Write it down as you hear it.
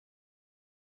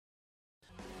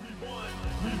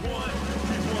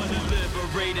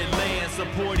liberated land,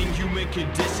 supporting human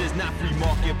conditions, not free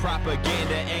market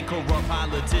propaganda and corrupt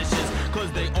politicians,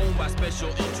 cause they owned by special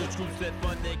interest groups that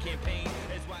fund their campaign.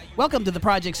 Welcome to the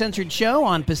Project Censored Show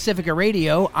on Pacifica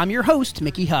Radio. I'm your host,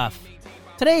 Mickey Huff.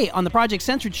 Today on the Project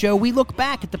Censored Show, we look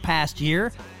back at the past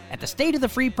year, at the state of the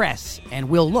free press, and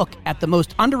we'll look at the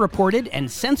most underreported and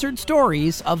censored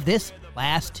stories of this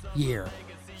last year.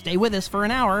 Stay with us for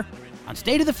an hour on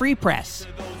State of the Free Press.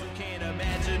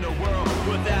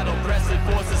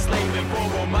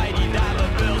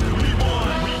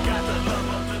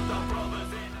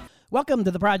 Welcome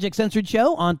to the Project Censored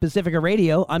Show on Pacifica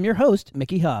Radio. I'm your host,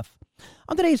 Mickey Huff.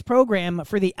 On today's program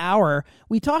for the hour,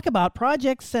 we talk about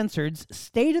Project Censored's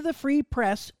State of the Free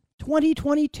Press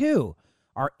 2022,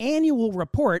 our annual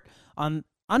report on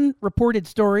unreported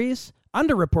stories,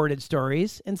 underreported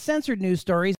stories, and censored news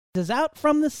stories is out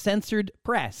from the Censored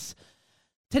Press.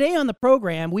 Today on the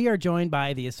program, we are joined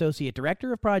by the Associate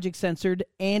Director of Project Censored,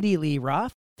 Andy Lee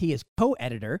Roth. He is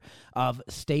co-editor of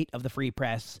State of the Free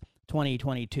Press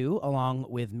 2022, along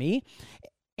with me.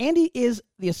 Andy is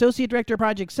the Associate Director of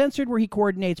Project Censored, where he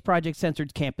coordinates Project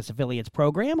Censored's Campus Affiliates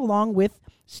program, along with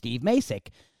Steve Masick.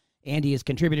 Andy is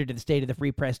contributor to the State of the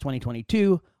Free Press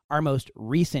 2022, our most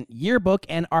recent yearbook,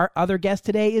 and our other guest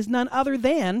today is none other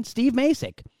than Steve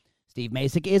Masick. Steve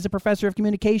Masick is a professor of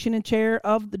communication and chair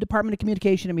of the Department of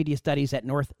Communication and Media Studies at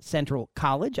North Central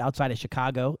College outside of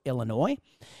Chicago, Illinois.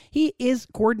 He is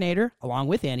coordinator, along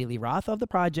with Andy Lee Roth, of the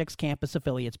project's Campus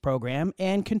Affiliates program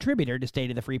and contributor to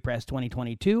State of the Free Press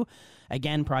 2022,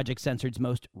 again, Project Censored's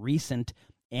most recent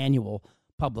annual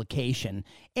publication.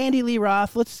 Andy Lee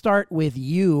Roth, let's start with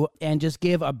you and just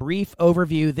give a brief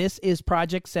overview. This is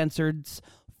Project Censored's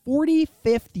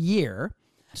 45th year,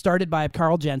 started by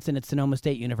Carl Jensen at Sonoma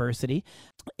State University.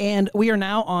 And we are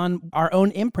now on our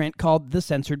own imprint called The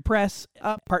Censored Press,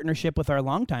 a partnership with our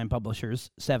longtime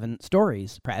publishers, 7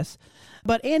 Stories Press.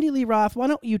 But Andy Lee Roth, why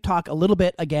don't you talk a little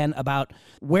bit again about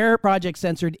where Project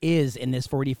Censored is in this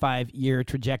 45-year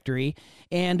trajectory,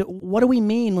 and what do we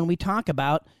mean when we talk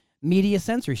about media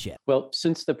censorship? Well,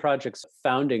 since the project's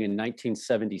founding in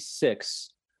 1976,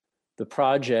 the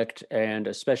project, and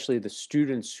especially the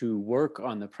students who work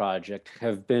on the project,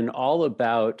 have been all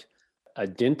about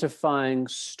identifying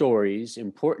stories,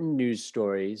 important news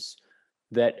stories,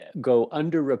 that go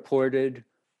underreported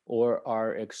or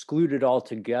are excluded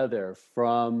altogether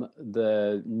from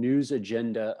the news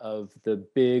agenda of the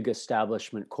big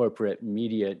establishment corporate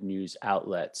media news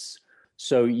outlets.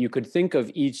 So you could think of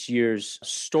each year's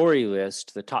story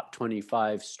list, the top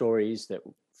 25 stories that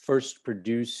first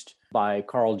produced by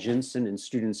Carl Jensen and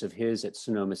students of his at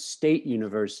Sonoma State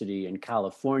University in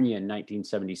California in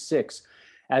 1976,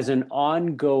 as an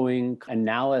ongoing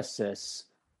analysis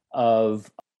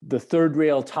of the third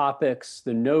rail topics,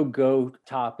 the no-go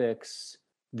topics,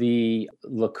 the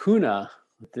lacuna,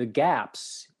 the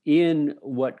gaps in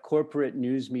what corporate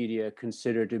news media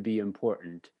consider to be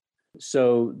important.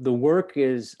 So the work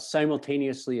is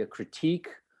simultaneously a critique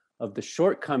of the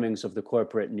shortcomings of the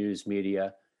corporate news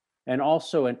media and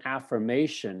also an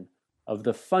affirmation of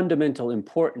the fundamental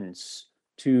importance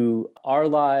to our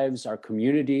lives, our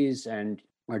communities, and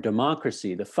our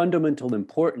democracy, the fundamental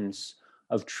importance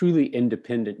of truly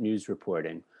independent news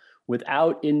reporting.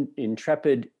 Without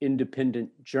intrepid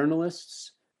independent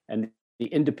journalists and the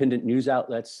independent news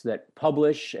outlets that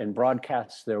publish and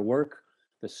broadcast their work,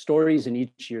 the stories in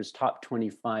each year's top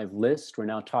 25 list, we're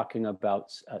now talking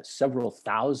about several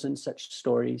thousand such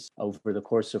stories over the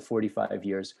course of 45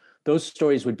 years. Those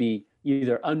stories would be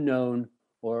either unknown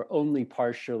or only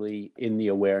partially in the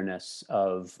awareness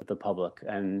of the public.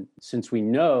 And since we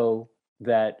know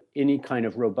that any kind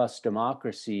of robust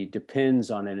democracy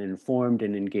depends on an informed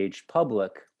and engaged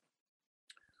public,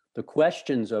 the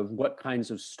questions of what kinds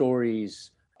of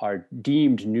stories are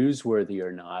deemed newsworthy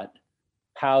or not,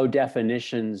 how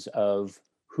definitions of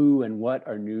who and what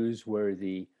are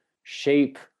newsworthy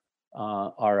shape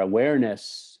our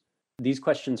awareness, these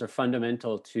questions are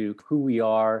fundamental to who we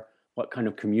are, what kind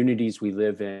of communities we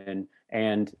live in,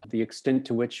 and the extent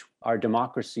to which our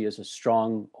democracy is a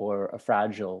strong or a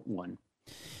fragile one.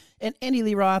 And Andy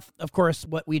Lee Roth, of course,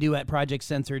 what we do at Project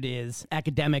Censored is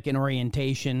academic in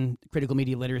orientation, critical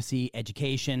media literacy,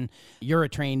 education. You're a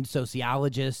trained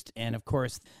sociologist, and of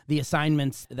course, the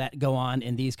assignments that go on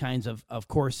in these kinds of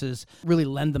courses really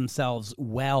lend themselves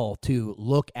well to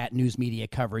look at news media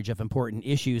coverage of important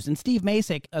issues. And Steve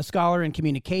Masick, a scholar in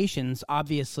communications,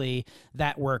 obviously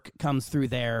that work comes through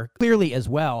there clearly as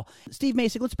well. Steve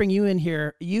Masick, let's bring you in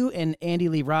here. You and Andy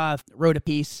Lee Roth wrote a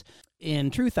piece in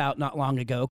Truth Out not long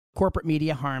ago. Corporate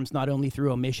media harms not only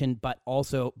through omission, but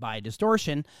also by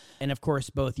distortion. And of course,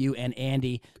 both you and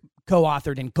Andy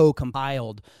co-authored and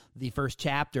co-compiled the first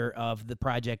chapter of the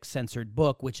Project Censored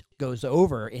book, which goes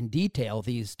over in detail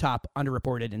these top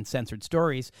underreported and censored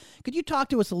stories. Could you talk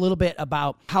to us a little bit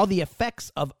about how the effects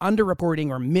of underreporting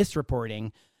or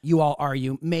misreporting, you all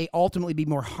argue, may ultimately be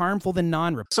more harmful than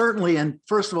non-reporting? Certainly. And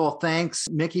first of all, thanks,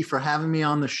 Mickey, for having me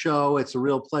on the show. It's a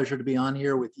real pleasure to be on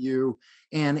here with you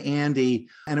and Andy.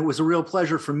 And it was a real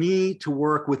pleasure for me to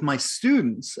work with my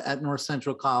students at North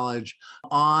Central College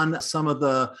on some of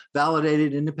the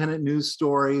validated independent news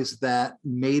stories that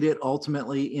made it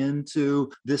ultimately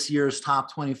into this year's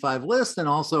top 25 list. And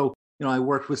also, I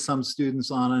worked with some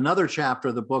students on another chapter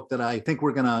of the book that I think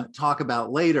we're going to talk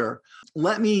about later.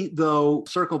 Let me, though,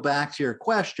 circle back to your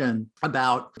question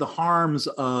about the harms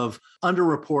of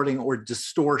underreporting or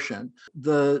distortion.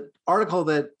 The article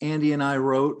that Andy and I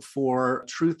wrote for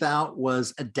Truth Out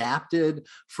was adapted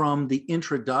from the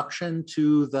introduction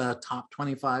to the top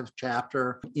 25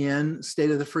 chapter in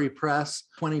State of the Free Press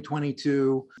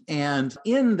 2022. And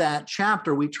in that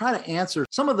chapter, we try to answer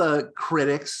some of the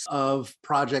critics of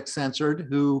Project Censored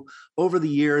who over the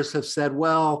years have said,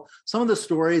 well, some of the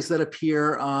stories that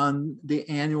appear on the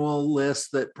annual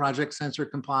list that Project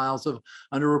Censored compiles of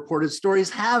underreported stories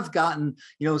have gotten,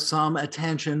 some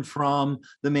attention from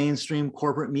the mainstream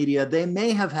corporate media. They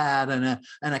may have had an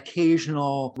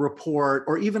occasional report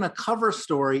or even a cover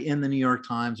story in the New York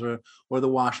Times or the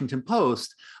Washington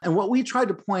Post. And what we tried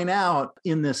to point out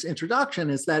in this introduction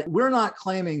is that we're not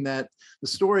claiming that the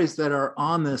stories that are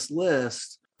on this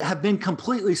list have been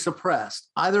completely suppressed,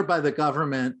 either by the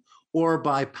government or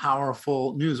by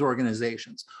powerful news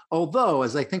organizations. Although,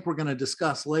 as I think we're going to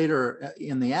discuss later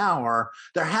in the hour,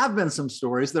 there have been some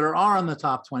stories that are on the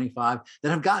top 25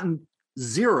 that have gotten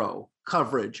zero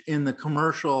coverage in the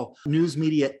commercial news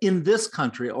media in this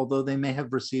country, although they may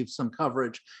have received some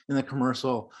coverage in the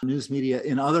commercial news media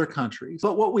in other countries.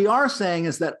 But what we are saying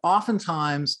is that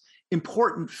oftentimes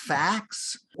important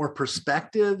facts or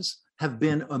perspectives have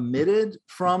been omitted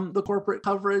from the corporate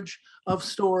coverage of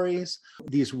stories.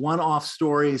 These one-off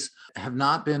stories have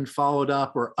not been followed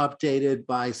up or updated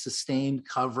by sustained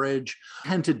coverage,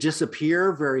 tend to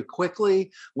disappear very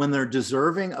quickly when they're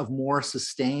deserving of more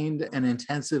sustained and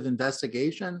intensive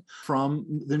investigation from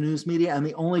the news media. And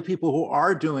the only people who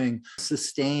are doing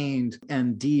sustained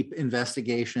and deep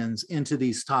investigations into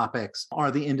these topics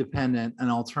are the independent and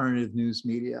alternative news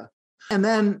media. And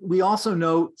then we also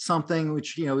note something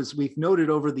which, as we've noted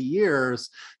over the years,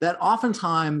 that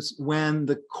oftentimes when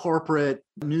the corporate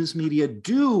news media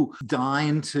do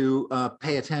deign to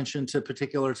pay attention to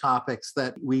particular topics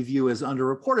that we view as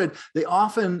underreported, they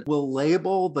often will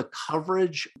label the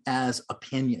coverage as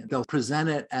opinion. They'll present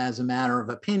it as a matter of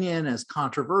opinion, as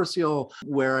controversial,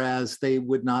 whereas they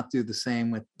would not do the same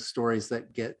with stories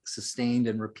that get sustained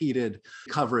and repeated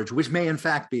coverage, which may in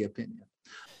fact be opinion.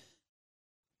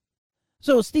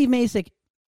 So Steve Masick,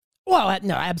 well,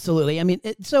 no, absolutely. I mean,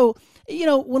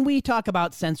 when we talk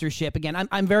about censorship, again,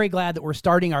 I'm very glad that we're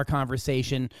starting our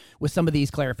conversation with some of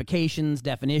these clarifications,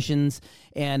 definitions,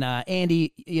 and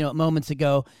Andy, moments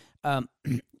ago,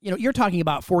 you're talking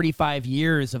about 45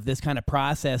 years of this kind of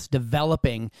process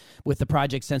developing with the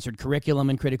Project Censored curriculum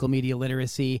and critical media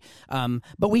literacy.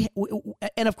 But we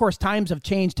and of course, times have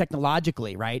changed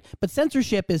technologically, right? But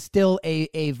censorship is still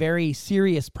a very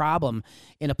serious problem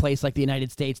in a place like the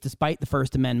United States, despite the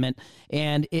First Amendment.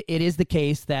 And it is the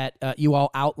case that you all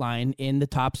outline in the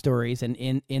top stories and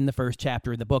in the first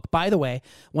chapter of the book. By the way,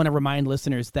 want to remind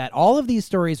listeners that all of these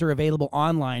stories are available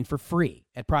online for free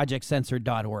at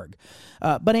projectcensored.org.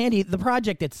 But Andy, the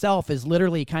project itself is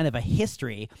literally kind of a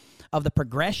history of the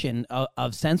progression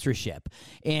of censorship.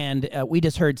 And we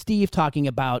just heard Steve talking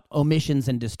about omissions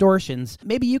and distortions.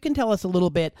 Maybe you can tell us a little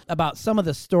bit about some of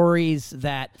the stories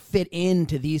that fit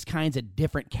into these kinds of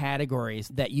different categories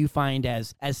that you find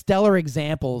as stellar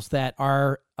examples that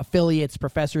our affiliates,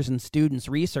 professors, and students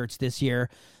researched this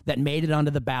year that made it onto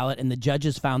the ballot, and the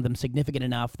judges found them significant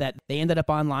enough that they ended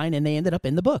up online and they ended up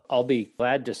in the book. I'll be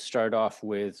glad to start off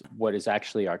with what is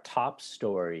actually our top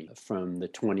story from the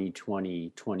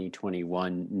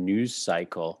 2020-2021 news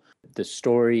cycle. The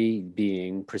story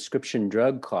being prescription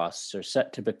drug costs are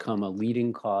set to become a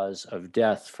leading cause of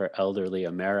death for elderly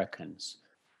Americans.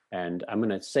 And I'm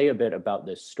going to say a bit about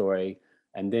this story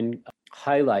and then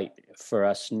highlight for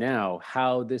us now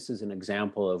how this is an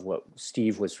example of what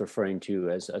Steve was referring to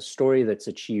as a story that's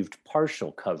achieved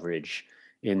partial coverage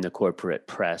in the corporate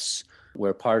press,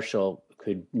 where partial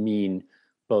could mean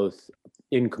both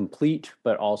incomplete,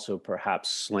 but also perhaps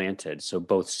slanted. So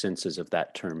both senses of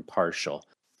that term partial.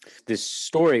 This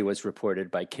story was reported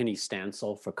by Kenny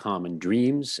Stansel for Common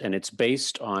Dreams, and it's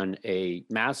based on a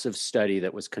massive study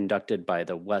that was conducted by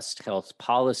the West Health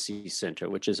Policy Center,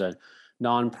 which is a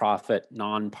nonprofit,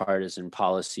 nonpartisan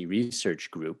policy research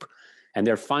group. And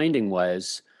their finding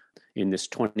was, in this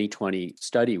 2020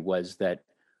 study, was that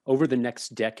over the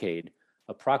next decade,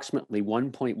 approximately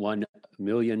 1.1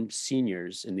 million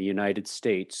seniors in the United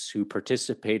States who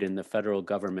participate in the federal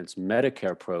government's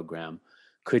Medicare program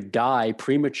could die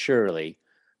prematurely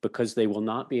because they will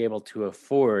not be able to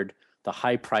afford the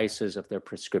high prices of their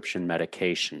prescription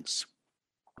medications.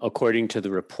 According to the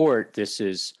report, this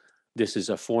is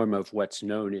a form of what's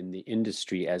known in the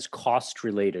industry as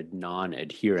cost-related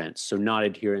non-adherence. So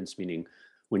non-adherence meaning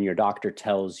when your doctor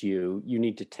tells you you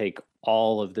need to take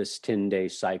all of this 10-day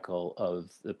cycle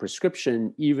of the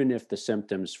prescription, even if the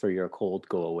symptoms for your cold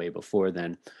go away before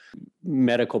then.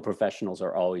 Medical professionals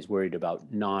are always worried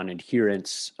about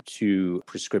non-adherence to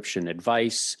prescription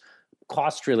advice.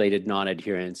 Cost-related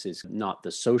non-adherence is not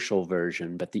the social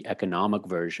version, but the economic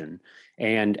version.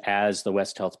 And as the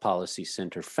West Health Policy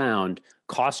Center found,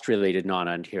 cost-related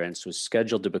non-adherence was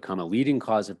scheduled to become a leading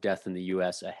cause of death in the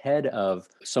US ahead of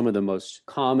some of the most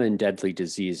common deadly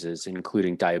diseases,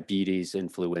 including diabetes,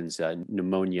 influenza,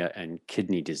 pneumonia, and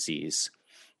kidney disease.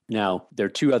 Now, there are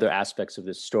two other aspects of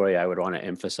this story I would want to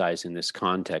emphasize in this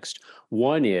context.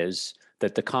 One is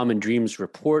that the Common Dreams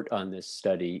report on this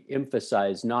study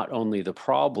emphasized not only the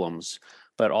problems,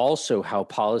 but also how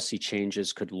policy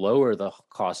changes could lower the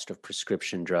cost of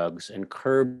prescription drugs and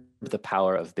curb the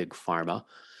power of big pharma.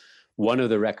 One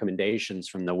of the recommendations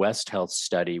from the West Health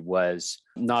study was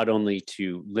not only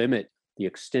to limit the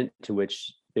extent to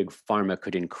which big pharma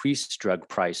could increase drug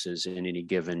prices in any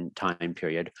given time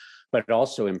period, but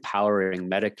also empowering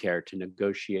Medicare to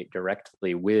negotiate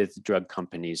directly with drug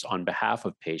companies on behalf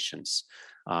of patients,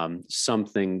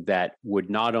 something that would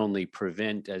not only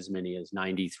prevent as many as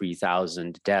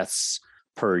 93,000 deaths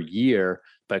per year,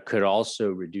 but could also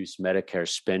reduce Medicare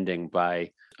spending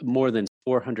by more than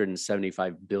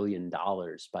 $475 billion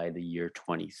by the year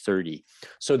 2030.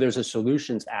 So there's a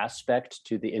solutions aspect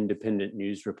to the independent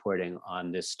news reporting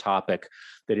on this topic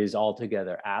that is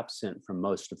altogether absent from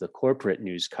most of the corporate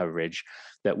news coverage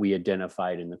that we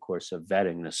identified in the course of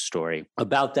vetting this story.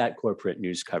 About that corporate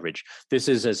news coverage, this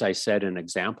is, as I said, an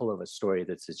example of a story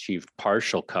that's achieved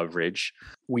partial coverage.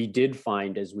 We did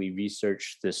find, as we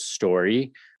researched this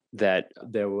story, that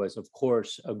there was, of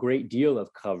course, a great deal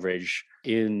of coverage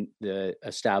in the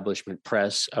establishment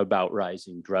press about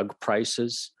rising drug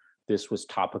prices. This was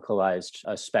topicalized,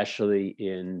 especially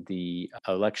in the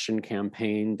election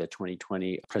campaign, the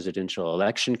 2020 presidential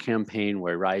election campaign,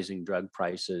 where rising drug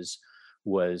prices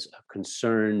was a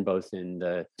concern both in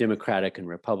the Democratic and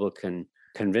Republican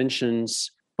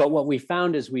conventions. But what we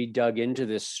found as we dug into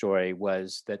this story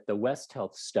was that the West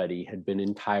Health study had been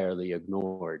entirely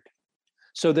ignored.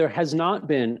 So there has not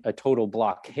been a total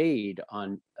blockade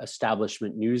on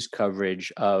establishment news coverage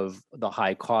of the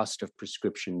high cost of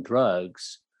prescription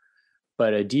drugs,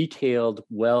 but a detailed,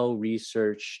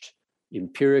 well-researched,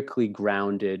 empirically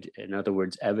grounded, in other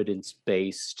words,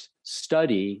 evidence-based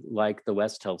study like the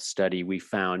West Health study we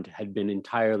found had been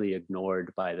entirely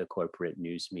ignored by the corporate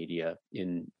news media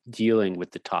in dealing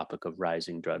with the topic of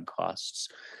rising drug costs,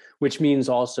 which means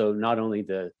also not only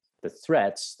the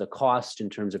threats, the cost in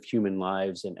terms of human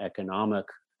lives and economic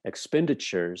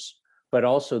expenditures, but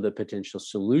also the potential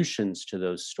solutions to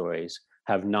those stories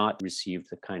have not received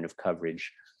the kind of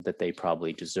coverage that they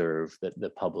probably deserve, that the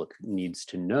public needs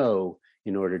to know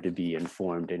in order to be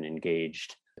informed and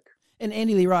engaged. And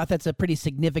Andy Lee Roth, that's a pretty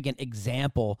significant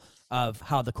example of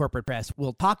how the corporate press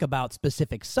will talk about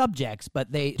specific subjects,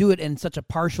 but they do it in such a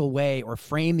partial way or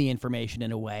frame the information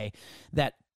in a way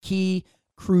that key,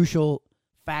 crucial,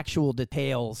 factual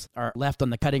details are left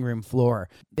on the cutting room floor.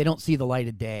 They don't see the light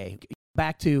of day.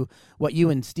 Back to what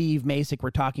you and Steve Masick were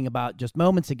talking about just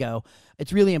moments ago,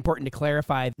 it's really important to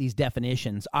clarify these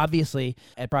definitions. Obviously,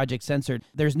 at Project Censored,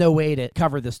 there's no way to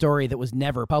cover the story that was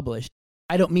never published.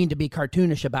 I don't mean to be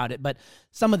cartoonish about it, but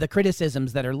some of the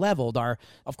criticisms that are leveled are,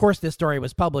 of course, this story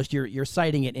was published. You're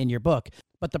citing it in your book.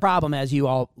 But the problem, as you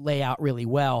all lay out really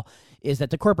well, is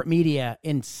that the corporate media,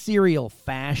 in serial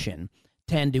fashion,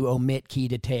 tend to omit key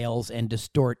details and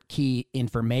distort key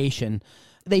information.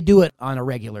 They do it on a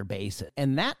regular basis,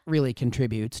 and that really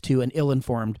contributes to an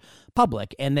ill-informed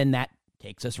public. And then that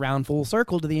takes us round full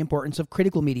circle to the importance of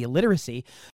critical media literacy.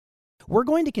 We're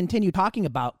going to continue talking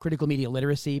about critical media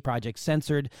literacy, Project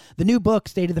Censored, the new book,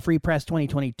 State of the Free Press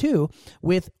 2022,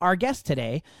 with our guests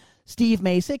today, Steve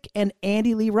Masick and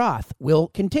Andy Lee Roth. We'll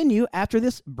continue after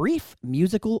this brief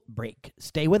musical break.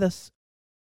 Stay with us.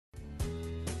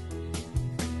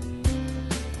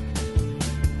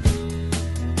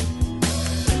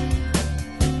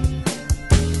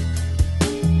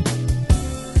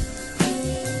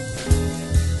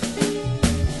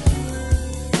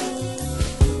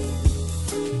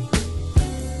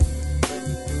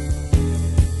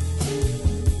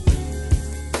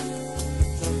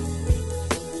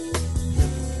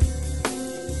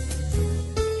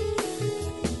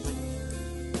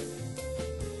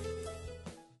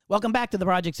 Welcome back to the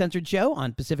Project Censored show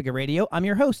on Pacifica Radio. I'm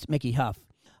your host, Mickey Huff.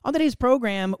 On today's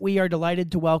program, we are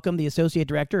delighted to welcome the Associate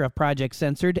Director of Project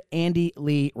Censored, Andy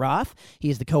Lee Roth. He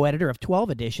is the co-editor of 12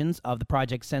 editions of the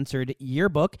Project Censored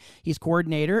yearbook. He's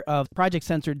coordinator of Project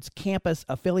Censored's Campus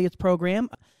Affiliates Program,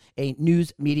 a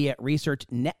news media research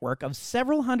network of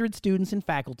several hundred students and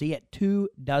faculty at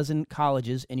 24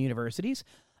 colleges and universities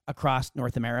across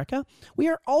North America. We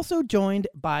are also joined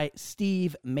by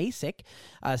Steve Masick.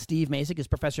 Steve Masick is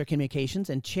Professor of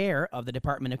Communications and Chair of the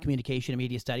Department of Communication and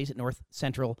Media Studies at North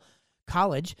Central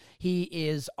College. He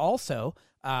is also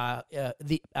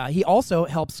he also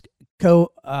helps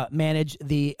manage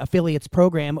the affiliates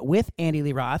program with Andy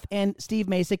Lee Roth, and Steve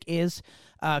Masick is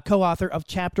co-author of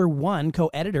Chapter 1,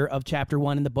 co-editor of Chapter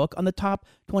 1 in the book on the top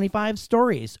 25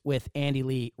 stories with Andy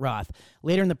Lee Roth.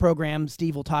 Later in the program,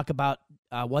 Steve will talk about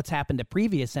what's happened to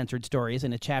previous censored stories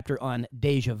in a chapter on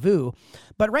deja vu.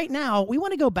 But right now, we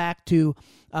want to go back to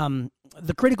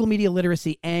the critical media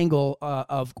literacy angle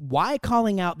of why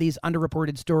calling out these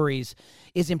underreported stories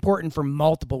is important for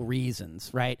multiple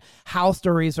reasons, right? How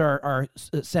stories are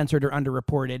censored or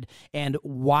underreported, and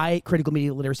why critical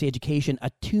media literacy education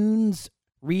attunes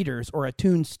readers or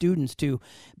attunes students to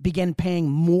begin paying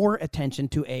more attention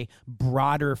to a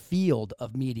broader field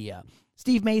of media.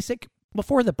 Steve Masick,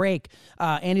 before the break,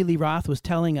 Andy Lee Roth was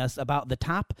telling us about the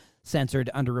top censored,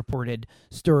 underreported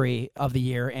story of the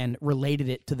year and related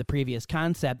it to the previous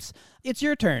concepts. It's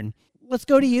your turn. Let's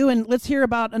go to you and let's hear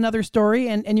about another story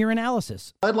and your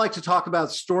analysis. I'd like to talk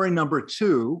about story number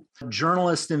 2.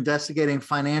 Journalists investigating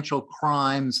financial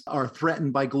crimes are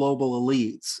threatened by global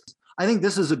elites. I think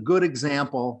this is a good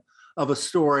example of a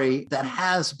story that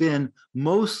has been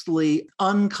mostly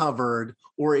uncovered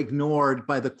or ignored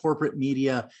by the corporate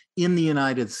media in the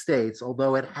United States,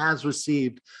 although it has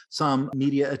received some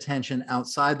media attention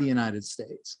outside the United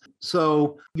States.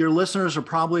 So your listeners are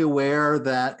probably aware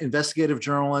that investigative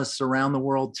journalists around the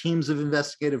world, teams of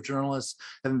investigative journalists,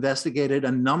 have investigated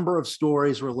a number of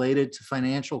stories related to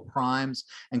financial crimes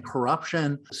and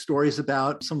corruption, stories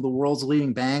about some of the world's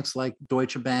leading banks like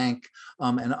Deutsche Bank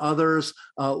and others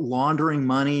laundering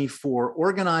money for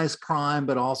organized crime,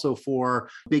 but also for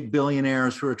big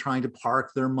billionaires who are trying to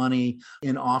park their money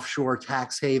in offshore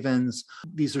tax havens.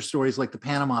 These are stories like the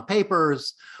Panama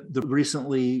Papers, the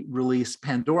recently released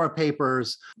Pandora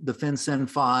Papers, the FinCEN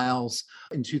files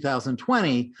in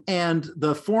 2020, and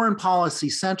the Foreign Policy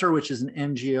Center, which is an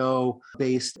NGO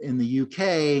based in the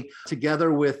UK,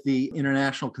 together with the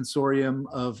International Consortium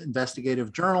of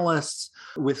Investigative Journalists,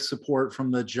 with support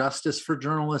from the Justice for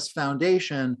Journalists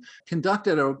Foundation,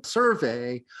 conducted a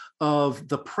survey of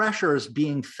the pressures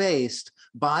being faced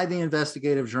by the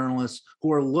investigative journalists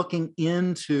who are looking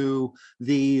into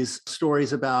these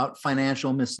stories about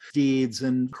financial misdeeds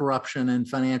and corruption and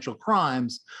financial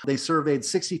crimes. They surveyed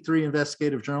 63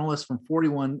 investigative journalists from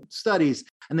 41 studies,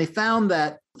 and they found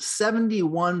that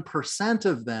 71%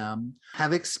 of them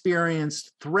have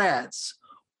experienced threats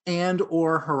and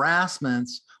or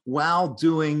harassments while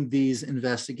doing these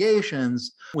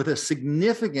investigations, with a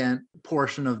significant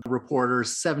portion of the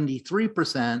reporters,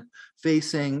 73%,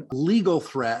 facing legal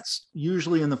threats,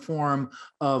 usually in the form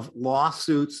of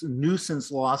lawsuits, nuisance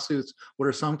lawsuits, what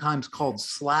are sometimes called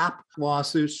SLAPP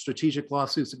lawsuits, strategic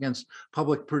lawsuits against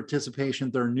public participation.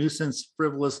 They're nuisance,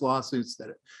 frivolous lawsuits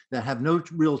that have no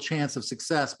real chance of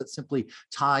success, but simply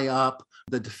tie up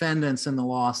the defendants in the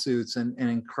lawsuits and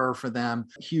incur for them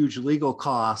huge legal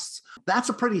costs. That's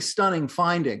a pretty stunning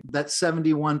finding, that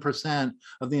 71%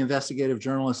 of the investigative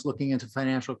journalists looking into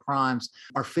financial crimes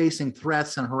are facing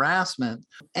threats and harassment.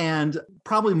 And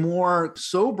probably more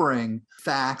sobering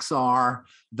facts are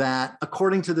that,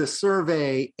 according to this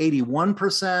survey,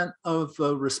 81% of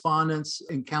respondents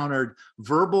encountered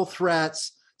verbal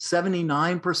threats.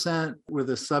 79% were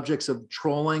the subjects of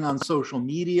trolling on social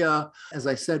media. As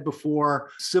I said before,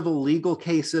 civil legal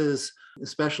cases,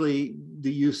 especially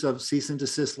the use of cease and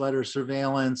desist letters,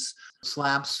 surveillance,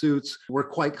 SLAPP suits, were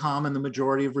quite common. The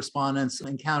majority of respondents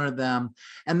encountered them.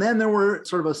 And then there were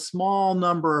sort of a small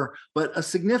number, but a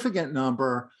significant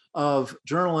number of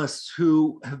journalists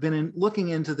who have been looking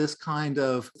into this kind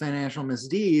of financial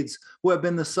misdeeds who have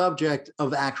been the subject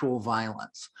of actual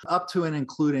violence, up to and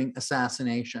including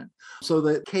assassination. So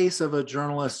the case of a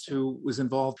journalist who was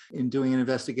involved in doing an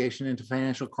investigation into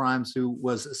financial crimes who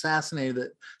was assassinated,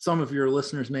 that some of your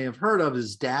listeners may have heard of,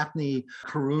 is Daphne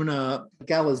Caruana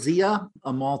Galizia,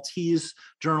 a Maltese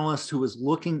journalist who was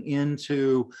looking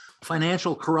into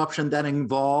financial corruption that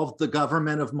involved the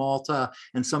government of Malta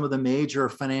and some of the major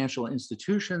financial financial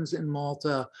institutions in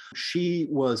Malta. She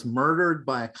was murdered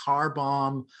by a car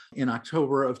bomb in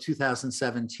October of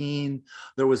 2017.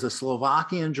 There was a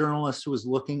Slovakian journalist who was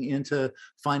looking into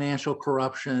financial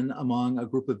corruption among a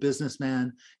group of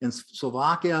businessmen in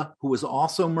Slovakia who was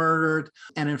also murdered.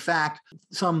 And in fact,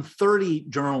 some 30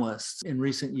 journalists in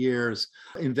recent years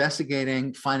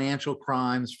investigating financial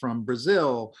crimes from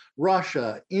Brazil,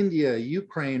 Russia, India,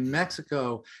 Ukraine,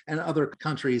 Mexico, and other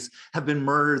countries have been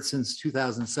murdered since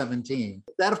 2017.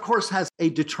 That, of course, has a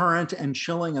deterrent and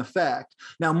chilling effect.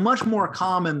 Now, much more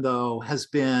common, though, has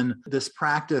been this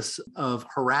practice of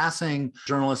harassing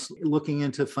journalists looking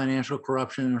into financial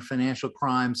corruption or financial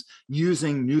crimes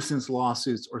using nuisance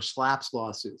lawsuits or SLAPS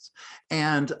lawsuits.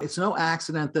 And it's no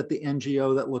accident that the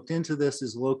NGO that looked into this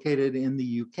is located in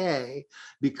the UK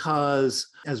because,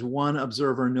 as one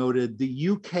observer noted, the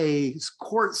UK's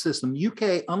court system,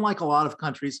 UK, unlike a lot of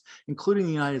countries, including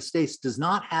the United States, does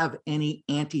not have any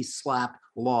anti-SLAP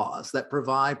laws that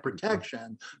provide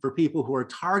protection for people who are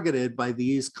targeted by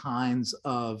these kinds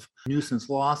of nuisance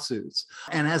lawsuits.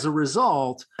 And as a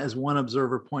result, as one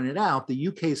observer pointed out, the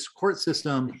UK's court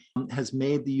system has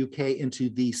made the UK into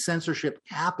the censorship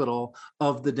capital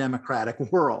of the democratic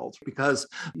world because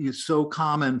it's so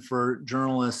common for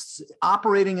journalists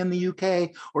operating in the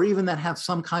UK or even that have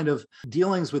some kind of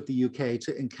dealings with the UK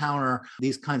to encounter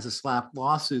these kinds of SLAP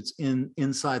lawsuits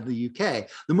inside the UK.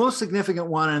 The most significant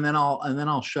one, and then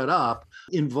I'll shut up,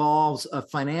 involves a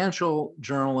financial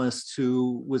journalist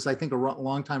who was, I think, a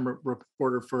longtime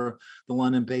reporter for the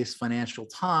London-based Financial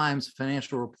Times,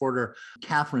 financial reporter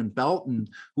Catherine Belton,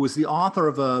 who was the author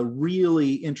of a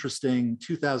really interesting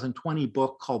 2020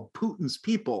 book called Putin's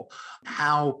People,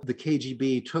 How the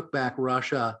KGB Took Back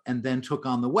Russia and Then Took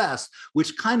on the West,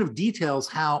 which kind of details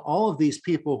how all of these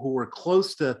people who were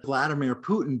close to Vladimir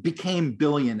Putin became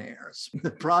billionaires,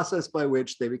 the process by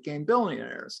which they became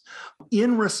billionaires.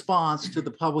 In response to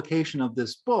the publication of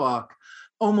this book,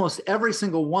 almost every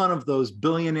single one of those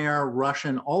billionaire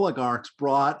Russian oligarchs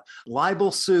brought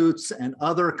libel suits and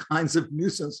other kinds of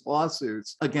nuisance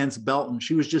lawsuits against Belton.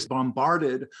 She was just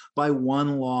bombarded by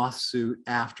one lawsuit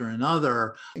after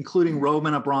another, including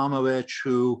Roman Abramovich,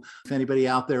 who, if anybody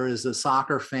out there is a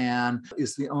soccer fan,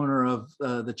 is the owner of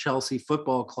the Chelsea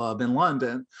Football Club in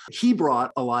London. He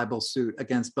brought a libel suit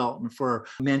against Belton for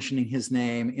mentioning his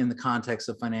name in the context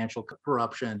of financial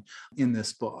corruption in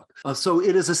this book. So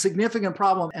it is a significant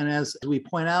problem. And as we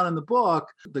point out in the book,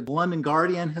 the London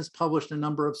Guardian has published a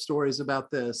number of stories about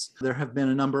this. There have been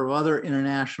a number of other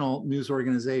international news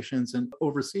organizations and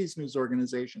overseas news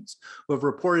organizations who have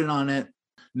reported on it.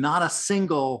 Not a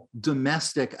single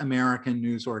domestic American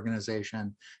news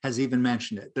organization has even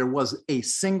mentioned it. There was a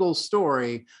single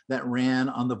story that ran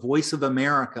on the Voice of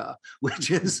America, which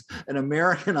is an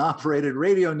American-operated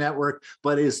radio network,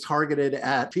 but is targeted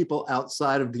at people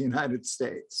outside of the United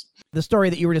States. The story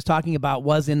that you were just talking about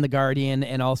was in The Guardian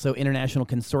and also International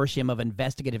Consortium of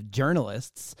Investigative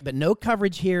Journalists, but no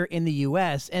coverage here in the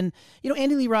U.S. And,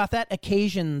 Andy Lee Roth, that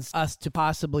occasions us to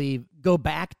possibly go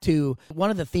back to one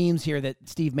of the themes here that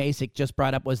Steve Masick just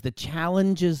brought up was the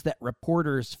challenges that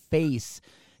reporters face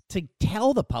to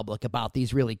tell the public about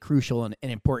these really crucial and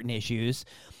important issues.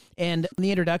 And in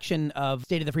the introduction of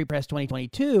State of the Free Press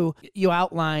 2022, you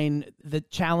outline the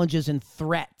challenges and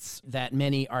threats that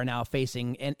many are now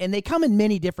facing. And they come in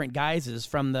many different guises,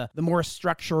 from the more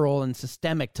structural and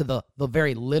systemic to the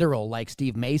very literal, like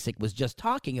Steve Masick was just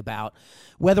talking about.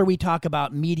 Whether we talk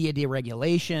about media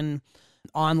deregulation,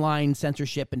 online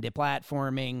censorship and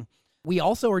deplatforming, we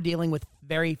also are dealing with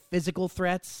very physical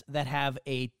threats that have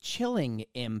a chilling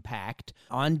impact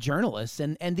on journalists.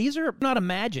 And these are not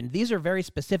imagined. These are very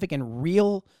specific and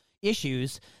real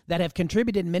issues that have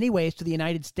contributed in many ways to the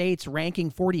United States ranking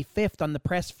 45th on the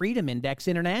Press Freedom Index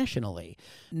internationally.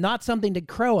 Not something to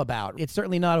crow about. It's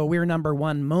certainly not a we're number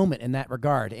one moment in that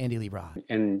regard, Andy Lee Roth.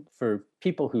 And for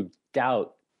people who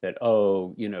doubt that,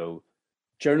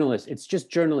 journalists, it's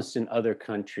just journalists in other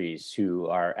countries who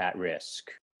are at risk.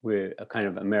 We're a kind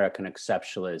of American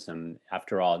exceptionalism.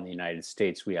 After all, in the United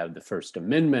States, we have the First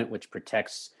Amendment, which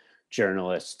protects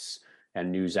journalists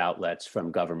and news outlets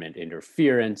from government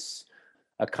interference.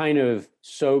 A kind of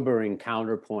sobering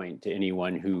counterpoint to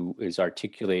anyone who is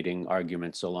articulating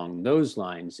arguments along those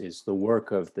lines is the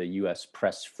work of the US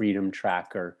Press Freedom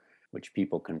Tracker, which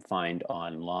people can find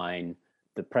online.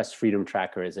 The Press Freedom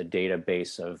Tracker is a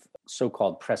database of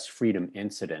so-called press freedom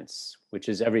incidents, which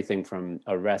is everything from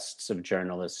arrests of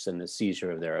journalists and the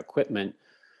seizure of their equipment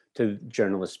to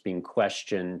journalists being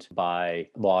questioned by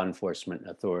law enforcement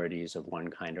authorities of one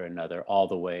kind or another, all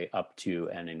the way up to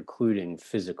and including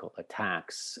physical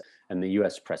attacks. And the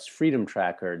US Press Freedom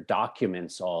Tracker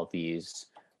documents all these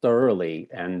thoroughly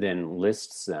and then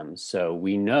lists them. So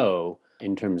we know,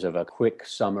 in terms of a quick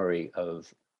summary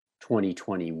of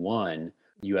 2021,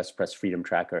 U.S. Press Freedom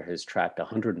Tracker has tracked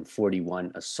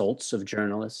 141 assaults of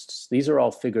journalists. These are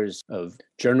all figures of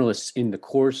journalists in the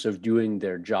course of doing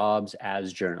their jobs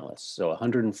as journalists. So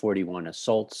 141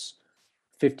 assaults,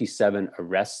 57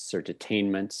 arrests or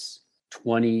detainments,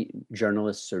 20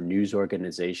 journalists or news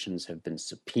organizations have been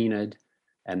subpoenaed,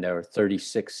 and there are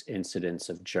 36 incidents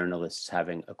of journalists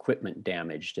having equipment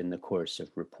damaged in the course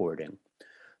of reporting.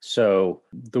 So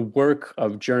the work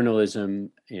of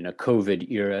journalism in a COVID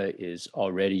era is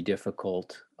already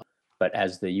difficult, but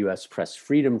as the US Press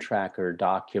Freedom Tracker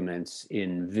documents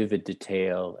in vivid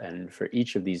detail, and for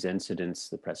each of these incidents,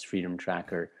 the Press Freedom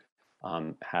Tracker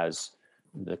has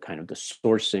the kind of the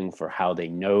sourcing for how they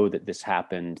know that this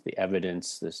happened, the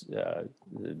evidence,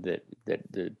 that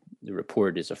the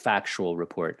report is a factual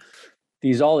report.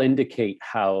 These all indicate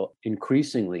how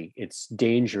increasingly it's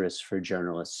dangerous for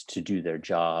journalists to do their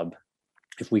job.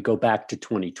 If we go back to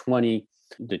 2020,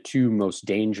 the two most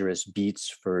dangerous beats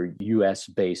for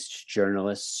US-based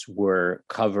journalists were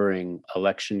covering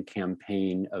election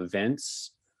campaign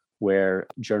events, where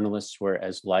journalists were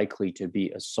as likely to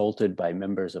be assaulted by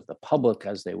members of the public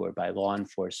as they were by law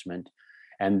enforcement.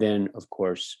 And then, of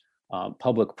course,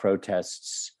 public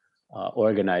protests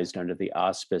organized under the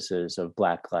auspices of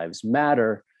Black Lives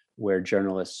Matter, where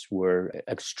journalists were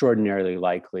extraordinarily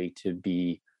likely to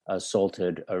be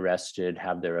assaulted, arrested,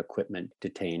 have their equipment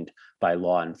detained by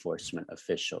law enforcement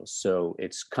officials. So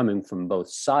it's coming from both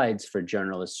sides for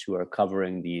journalists who are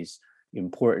covering these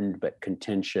important but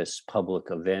contentious public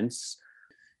events.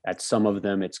 At some of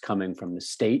them, it's coming from the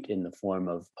state in the form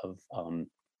of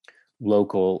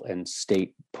local and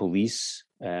state police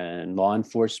and law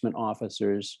enforcement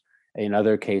officers. In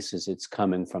other cases, it's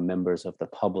coming from members of the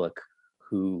public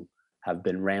who have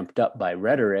been ramped up by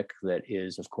rhetoric that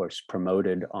is, of course,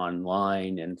 promoted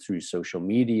online and through social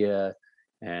media,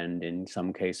 and in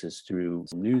some cases through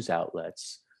news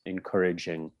outlets,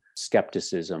 encouraging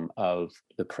skepticism of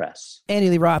the press. Andy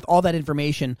Lee Roth, all that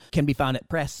information can be found at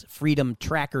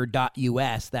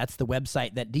pressfreedomtracker.us. That's the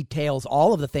website that details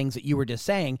all of the things that you were just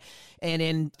saying. And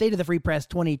in State of the Free Press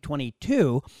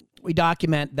 2022, we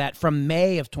document that from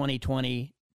May of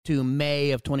 2020 to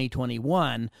May of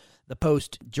 2021, the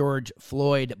post-George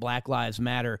Floyd Black Lives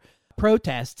Matter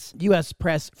protests, U.S.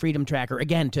 Press Freedom Tracker,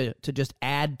 again, to just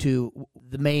add to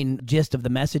the main gist of the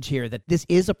message here, that this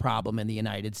is a problem in the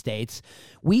United States.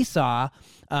 We saw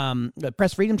the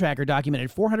Press Freedom Tracker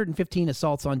documented 415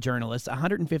 assaults on journalists,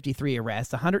 153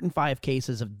 arrests, 105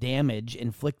 cases of damage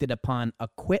inflicted upon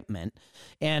equipment,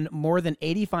 and more than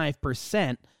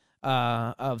 85%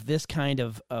 of this kind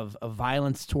of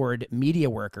violence toward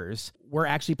media workers were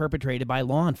actually perpetrated by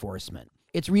law enforcement.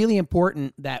 It's really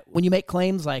important that when you make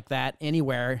claims like that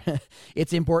anywhere,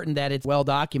 it's important that it's well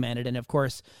documented. And of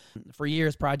course, for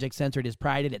years, Project Censored has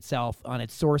prided itself on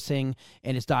its sourcing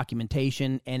and its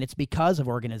documentation. And it's because of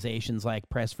organizations like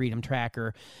Press Freedom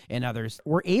Tracker and others,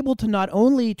 we're able to not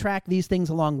only track these things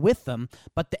along with them,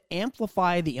 but to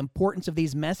amplify the importance of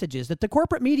these messages that the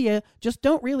corporate media just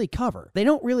don't really cover. They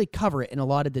don't really cover it in a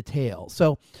lot of detail.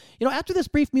 So, after this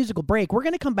brief musical break, we're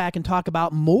going to come back and talk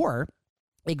about more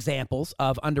examples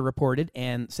of underreported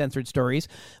and censored stories.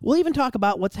 We'll even talk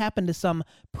about what's happened to some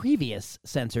previous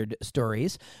censored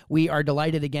stories. We are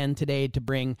delighted again today to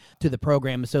bring to the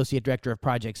program Associate Director of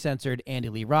Project Censored, Andy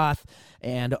Lee Roth,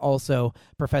 and also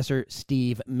Professor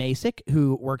Steve Masick,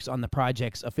 who works on the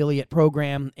project's affiliate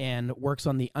program and works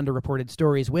on the underreported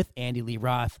stories with Andy Lee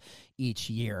Roth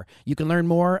each year. You can learn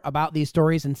more about these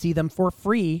stories and see them for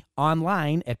free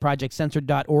online at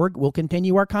projectcensored.org. We'll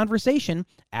continue our conversation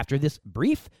after this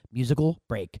brief musical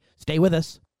break. Stay with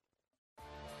us.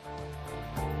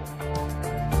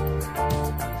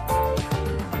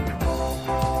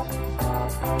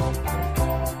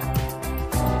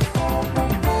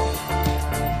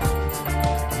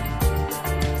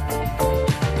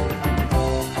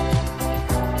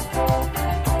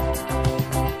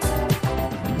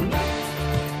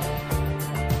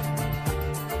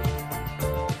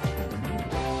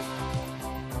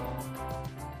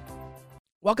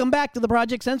 Welcome back to the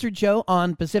Project Censored Show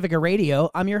on Pacifica Radio.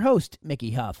 I'm your host,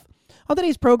 Mickey Huff. On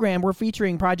today's program, we're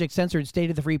featuring Project Censored State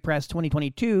of the Free Press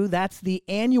 2022. That's the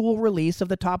annual release of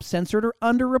the top censored or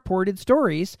underreported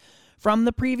stories from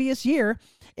the previous year.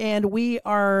 And we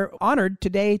are honored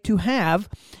today to have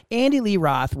Andy Lee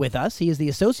Roth with us. He is the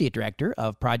Associate Director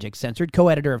of Project Censored,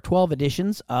 co-editor of 12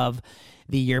 editions of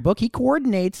the yearbook. He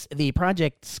coordinates the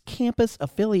project's Campus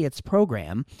Affiliates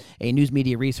program, a news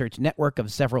media research network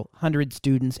of several hundred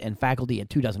students and faculty at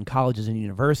 24 colleges and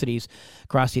universities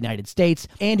across the United States.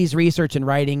 Andy's research and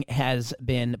writing has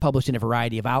been published in a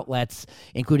variety of outlets,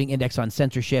 including Index on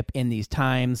Censorship in these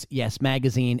Times, Yes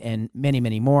Magazine, and many,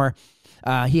 many more.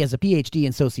 He has a PhD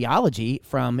in sociology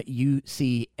from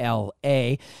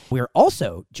UCLA. We're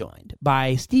also joined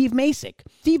by Steve Masick.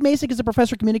 Steve Masick is a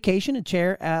professor of communication and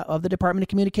chair of the Department of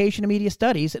Communication and Media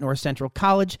Studies at North Central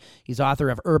College. He's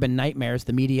author of Urban Nightmares,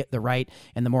 The Media, the Right,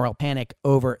 and the Moral Panic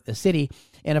Over the City.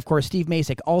 And of course, Steve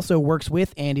Masick also works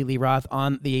with Andy Lee Roth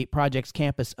on the project's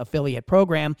Campus Affiliate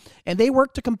program, and they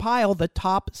work to compile the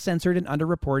top censored and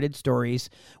underreported stories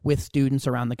with students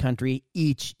around the country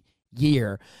each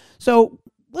year. So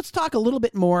let's talk a little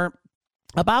bit more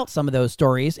about some of those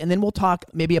stories, and then we'll talk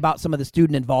maybe about some of the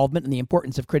student involvement and the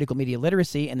importance of critical media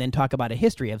literacy, and then talk about a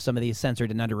history of some of these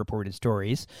censored and underreported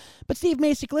stories. But Steve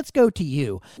Masick, let's go to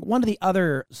you. One of the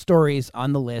other stories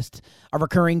on the list, a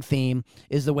recurring theme,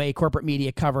 is the way corporate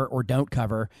media cover or don't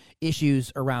cover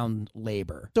issues around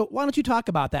labor. So why don't you talk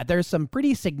about that? There's some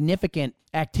pretty significant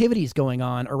activities going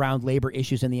on around labor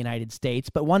issues in the United States,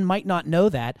 but one might not know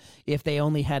that if they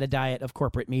only had a diet of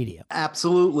corporate media.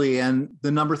 Absolutely. And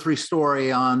the number 3 story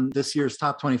on this year's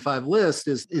top 25 list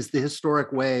is the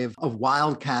historic wave of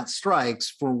wildcat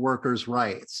strikes for workers'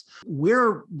 rights.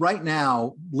 We're right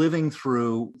now living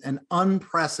through an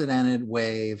unprecedented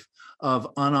wave of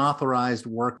unauthorized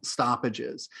work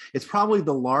stoppages. It's probably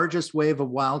the largest wave of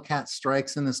wildcat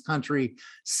strikes in this country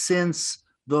since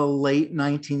the late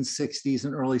 1960s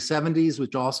and early 70s,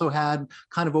 which also had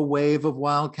kind of a wave of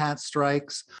wildcat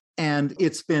strikes. And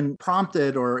it's been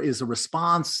prompted, or is a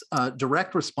response,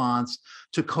 direct response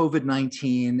to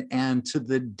COVID-19 and to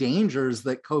the dangers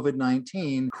that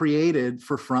COVID-19 created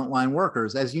for frontline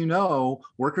workers. As you know,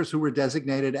 workers who were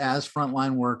designated as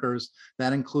frontline workers,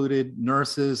 that included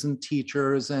nurses and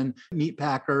teachers and meat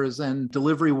packers and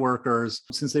delivery workers.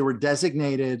 Since they were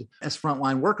designated as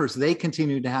frontline workers, they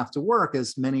continued to have to work,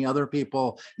 as many other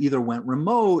people either went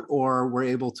remote or were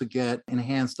able to get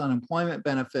enhanced unemployment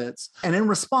benefits. And in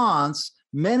response,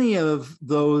 many of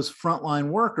those frontline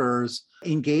workers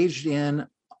engaged in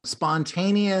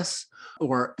spontaneous,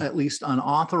 or at least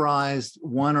unauthorized,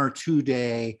 1 or 2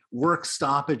 day work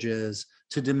stoppages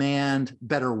to demand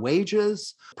better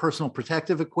wages, personal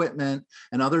protective equipment,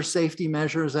 and other safety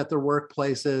measures at their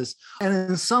workplaces. And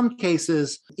in some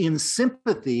cases, in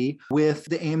sympathy with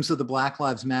the aims of the Black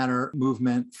Lives Matter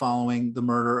movement following the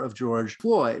murder of George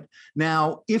Floyd.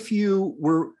 Now, if you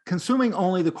were consuming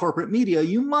only the corporate media,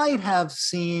 you might have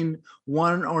seen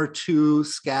 1 or 2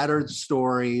 scattered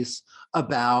stories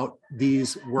about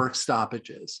these work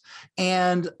stoppages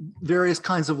and various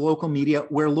kinds of local media,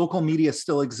 where local media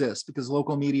still exists, because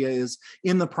local media is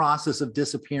in the process of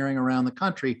disappearing around the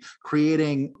country,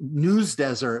 creating news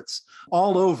deserts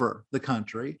all over the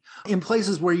country. In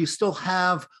places where you still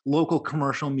have local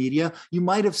commercial media, you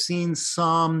might have seen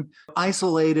some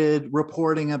isolated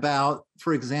reporting about,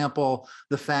 for example,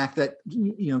 the fact that,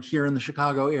 here in the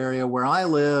Chicago area where I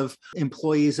live,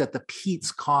 employees at the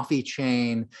Pete's coffee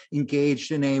chain engaged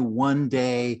in a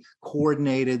 1-day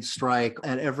coordinated strike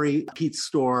at every Pete's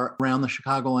store around the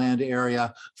Chicagoland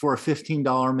area for a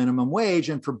 $15 minimum wage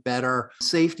and for better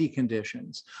safety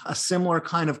conditions. A similar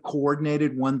kind of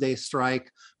coordinated 1-day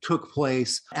strike took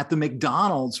place at the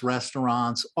McDonald's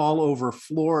restaurants all over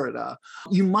Florida.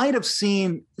 You might have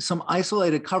seen some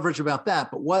isolated coverage about that,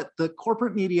 but what the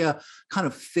corporate media kind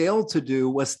of failed to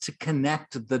do was to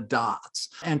connect the dots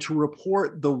and to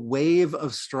report the wave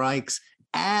of strikes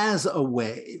as a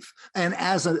wave and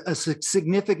as a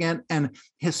significant and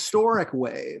historic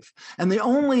wave. And the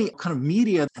only kind of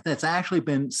media that's actually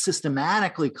been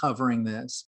systematically covering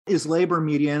this is labor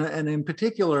media, and in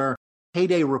particular,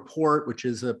 Payday Report, which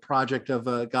is a project of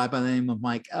a guy by the name of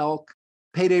Mike Elk.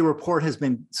 Payday Report has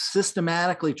been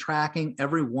systematically tracking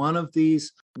every one of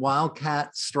these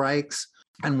wildcat strikes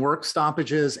and work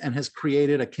stoppages, and has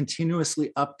created a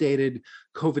continuously updated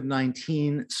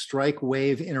COVID-19 strike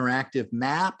wave interactive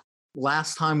map.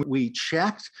 Last time we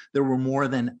checked, there were more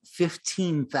than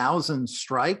 15,000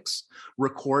 strikes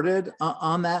recorded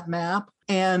on that map.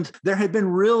 And there had been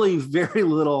really very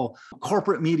little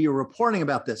corporate media reporting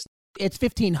about this. It's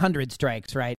 1,500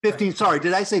 strikes, right? 15, sorry,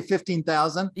 did I say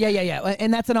 15,000? Yeah.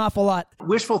 And that's an awful lot.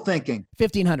 Wishful thinking.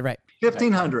 1,500, right?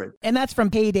 1,500. And that's from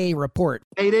Payday Report.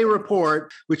 Payday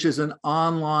Report, which is an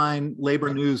online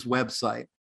labor news website.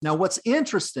 Now, what's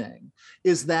interesting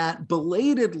is that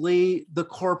belatedly, the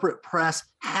corporate press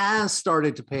has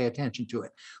started to pay attention to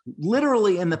it,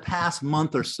 literally in the past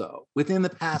month or so, within the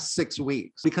past 6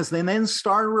 weeks, because they then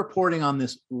started reporting on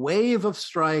this wave of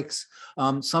strikes,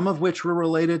 some of which were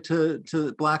related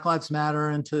to Black Lives Matter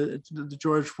and to the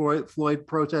George Floyd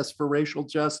protests for racial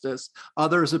justice,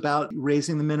 others about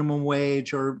raising the minimum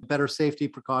wage or better safety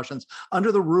precautions,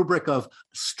 under the rubric of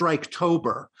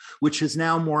Striketober, which has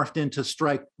now morphed into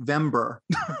Strikevember,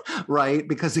 right?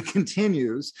 Because it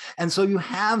continues. And so you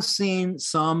have seen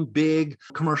some big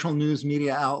commercial news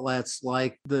media outlets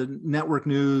like the Network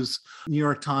News, New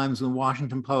York Times, and the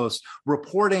Washington Post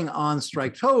reporting on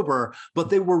Striketober, but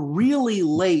they were really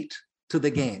late to the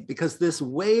game because this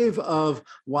wave of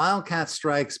wildcat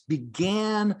strikes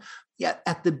began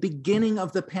at the beginning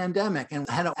of the pandemic and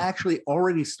had actually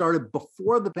already started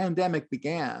before the pandemic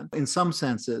began, in some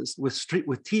senses,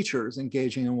 with teachers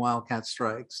engaging in wildcat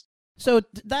strikes. So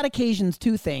that occasions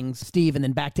two things, Steve, and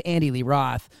then back to Andy Lee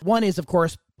Roth. One is, of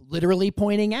course, literally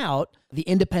pointing out the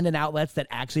independent outlets that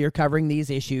actually are covering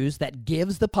these issues, that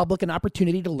gives the public an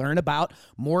opportunity to learn about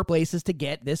more places to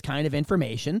get this kind of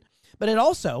information. But it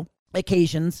also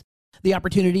occasions the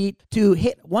opportunity to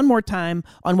hit one more time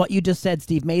on what you just said,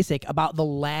 Steve Masick, about the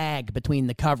lag between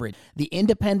the coverage. The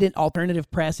independent alternative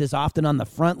press is often on the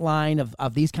front line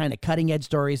of these kind of cutting-edge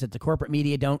stories that the corporate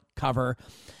media don't cover,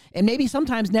 and maybe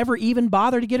sometimes never even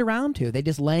bother to get around to. They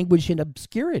just languish in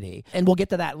obscurity. And we'll get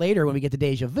to that later when we get to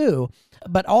Deja Vu.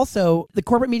 But also, the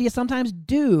corporate media sometimes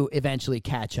do eventually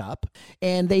catch up,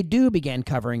 and they do begin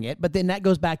covering it. But then that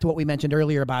goes back to what we mentioned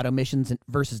earlier about omissions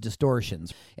versus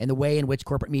distortions. And the way in which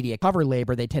corporate media cover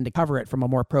labor, they tend to cover it from a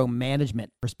more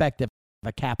pro-management perspective,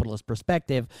 a capitalist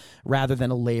perspective, rather than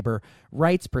a labor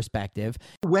rights perspective.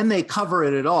 When they cover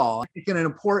it at all, I think an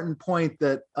important point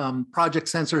that Project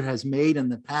Censored has made in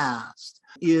the past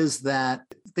is that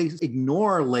they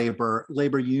ignore labor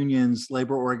unions,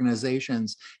 labor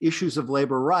organizations, issues of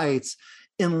labor rights,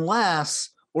 unless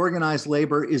organized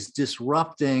labor is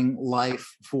disrupting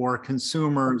life for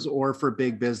consumers or for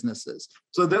big businesses.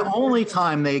 So the only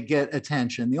time they get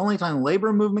attention, the only time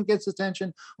labor movement gets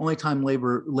attention, only time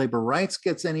labor rights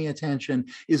gets any attention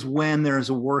is when there's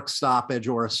a work stoppage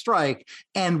or a strike,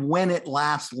 and when it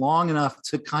lasts long enough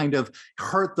to kind of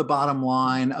hurt the bottom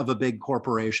line of a big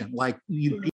corporation like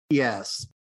UPS.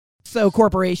 So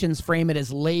corporations frame it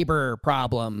as labor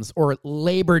problems or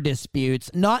labor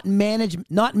disputes, not management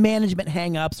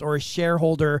hangups or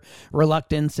shareholder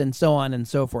reluctance and so on and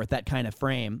so forth, that kind of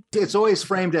frame. It's always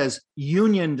framed as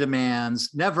union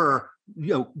demands, never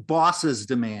bosses'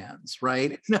 demands,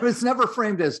 right? It's never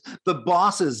framed as the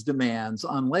boss's demands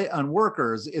on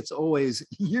workers. It's always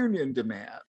union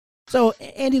demand. So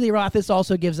Andy Lee Roth, this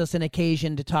also gives us an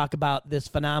occasion to talk about this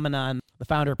phenomenon the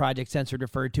founder of Project Censored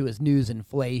referred to as news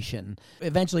inflation.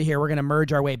 Eventually here, we're going to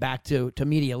merge our way back to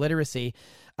media literacy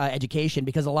education,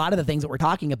 because a lot of the things that we're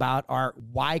talking about are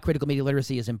why critical media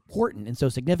literacy is important and so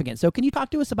significant. So can you talk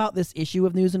to us about this issue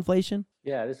of news inflation?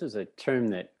 Yeah, this is a term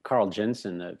that Carl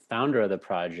Jensen, the founder of the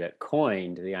project,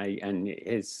 coined. And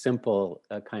his simple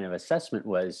kind of assessment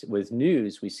was, with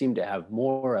news, we seem to have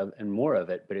more of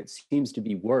it, but it seems to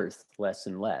be worth less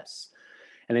and less.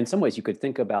 And in some ways, you could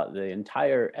think about the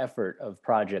entire effort of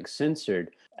Project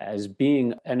Censored as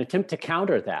being an attempt to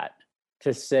counter that,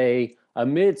 to say,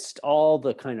 amidst all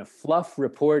the kind of fluff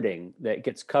reporting that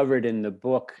gets covered in the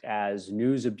book as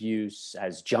news abuse,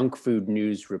 as junk food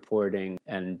news reporting,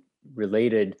 and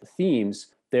related themes,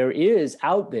 there is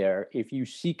out there, if you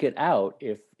seek it out,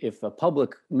 if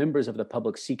members of the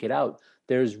public seek it out,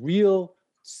 there's real,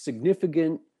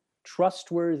 significant,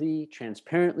 trustworthy,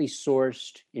 transparently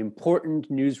sourced, important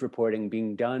news reporting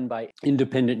being done by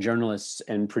independent journalists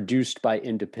and produced by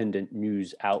independent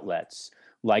news outlets,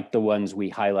 like the ones we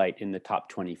highlight in the top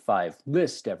 25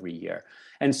 list every year.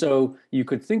 And so you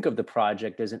could think of the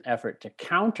project as an effort to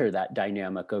counter that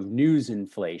dynamic of news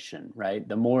inflation, right?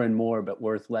 The more and more, but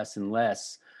worth less and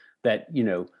less, that,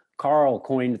 Carl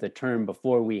coined the term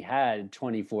before we had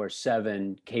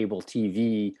 24/7 cable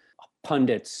TV,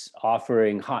 pundits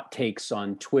offering hot takes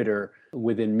on Twitter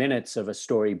within minutes of a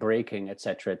story breaking, et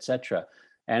cetera, et cetera.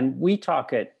 And we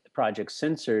talk at Project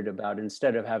Censored about,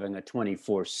 instead of having a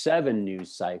 24/7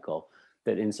 news cycle,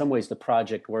 that in some ways the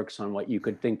project works on what you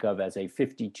could think of as a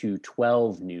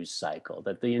 52/12 news cycle,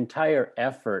 that the entire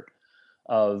effort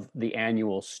of the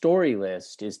annual story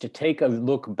list is to take a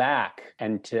look back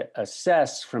and to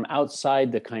assess from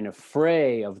outside the kind of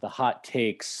fray of the hot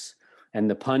takes and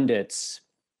the pundits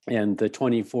and the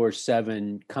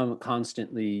 24/7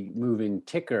 constantly moving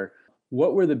ticker,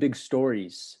 what were the big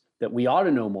stories that we ought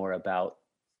to know more about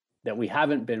that we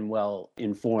haven't been well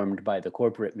informed by the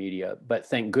corporate media, but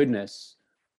thank goodness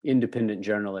independent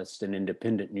journalists and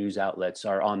independent news outlets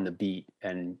are on the beat,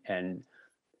 and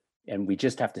we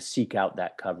just have to seek out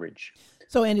that coverage.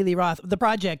 So Andy Lee Roth, the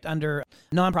project under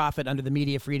nonprofit under the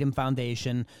Media Freedom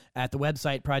Foundation at the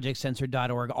website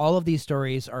projectcensored.org, all of these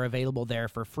stories are available there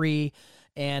for free.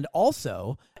 And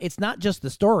also, it's not just the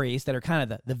stories that are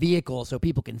kind of the vehicle so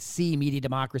people can see media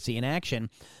democracy in action,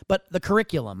 but the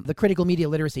curriculum, the critical media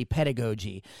literacy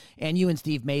pedagogy. And you and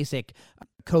Steve Masick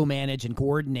co-manage and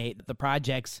coordinate the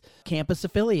project's campus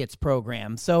affiliates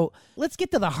program. So let's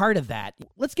get to the heart of that.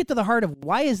 Let's get to the heart of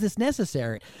why is this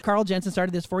necessary? Carl Jensen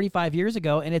started this 45 years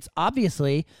ago, and it's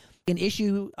obviously an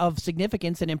issue of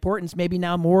significance and importance, maybe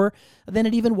now more than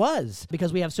it even was,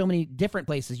 because we have so many different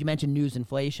places. You mentioned news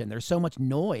inflation. There's so much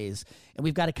noise, and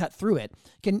we've got to cut through it.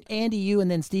 Can Andy, you, and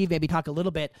then Steve maybe talk a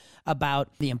little bit about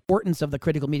the importance of the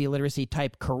critical media literacy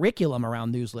type curriculum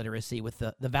around news literacy with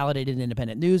the validated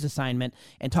independent news assignment,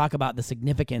 and talk about the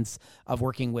significance of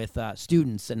working with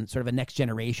students and sort of a next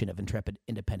generation of intrepid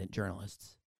independent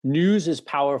journalists? News is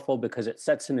powerful because it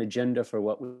sets an agenda for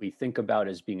what we think about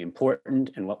as being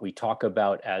important and what we talk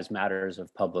about as matters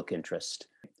of public interest.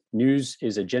 News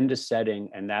is agenda setting,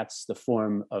 and that's the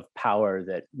form of power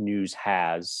that news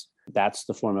has. That's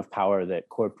the form of power that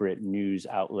corporate news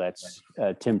outlets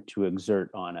attempt to exert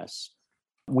on us.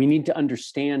 We need to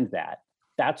understand that.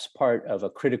 That's part of a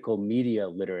critical media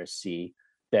literacy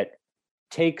that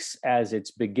takes as its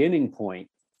beginning point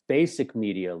basic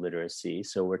media literacy.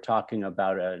 So we're talking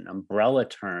about an umbrella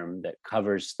term that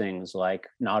covers things like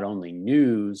not only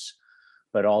news,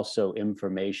 but also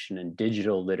information and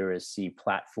digital literacy,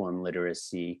 platform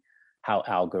literacy, how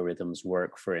algorithms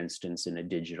work, for instance, in a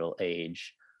digital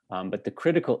age. But the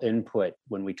critical input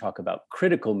when we talk about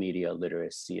critical media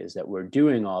literacy is that we're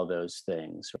doing all those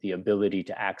things, the ability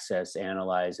to access,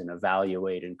 analyze, and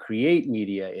evaluate and create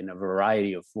media in a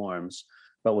variety of forms.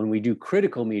 But when we do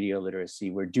critical media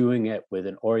literacy, we're doing it with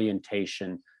an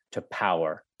orientation to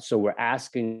power. So we're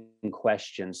asking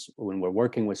questions when we're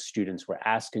working with students, we're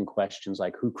asking questions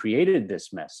like who created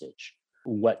this message?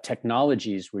 What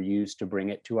technologies were used to bring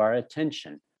it to our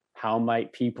attention? How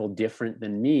might people different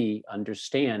than me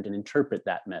understand and interpret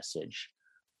that message?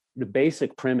 The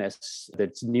basic premise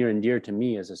that's near and dear to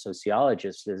me as a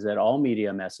sociologist is that all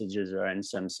media messages are in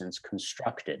some sense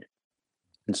constructed.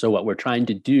 And so what we're trying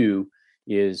to do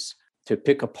is to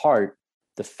pick apart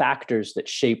the factors that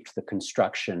shaped the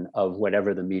construction of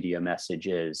whatever the media message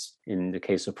is. In the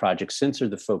case of Project Censored,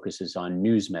 the focus is on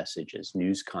news messages,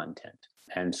 news content.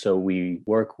 And so we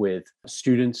work with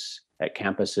students at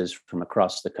campuses from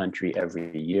across the country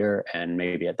every year. And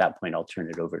maybe at that point, I'll turn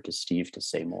it over to Steve to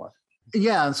say more.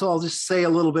 Yeah, and so I'll just say a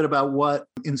little bit about what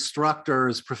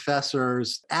instructors,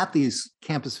 professors at these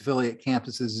campus affiliate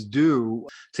campuses do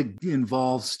to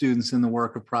involve students in the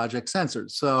work of Project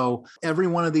Censored. So every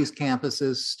one of these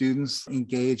campuses, students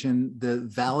engage in the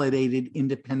validated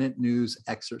independent news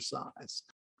exercise,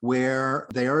 where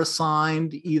they are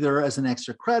assigned either as an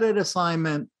extra credit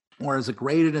assignment or as a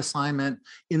graded assignment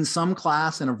in some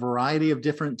class in a variety of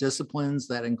different disciplines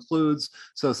that includes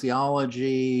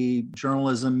sociology,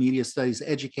 journalism, media studies,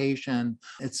 education,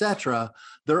 etc.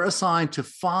 They're assigned to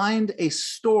find a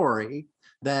story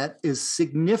that is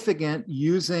significant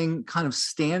using kind of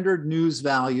standard news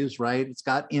values, right? It's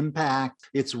got impact,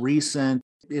 it's recent,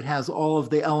 it has all of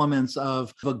the elements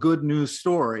of a good news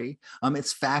story.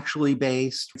 It's factually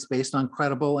based. It's based on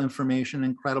credible information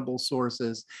and credible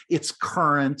sources. It's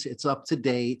current. It's up to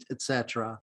date,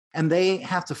 etc. And they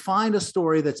have to find a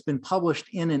story that's been published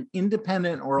in an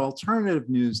independent or alternative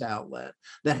news outlet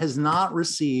that has not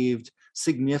received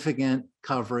significant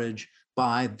coverage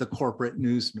by the corporate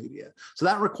news media. So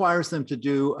that requires them to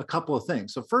do a couple of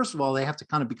things. So first of all, they have to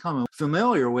kind of become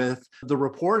familiar with the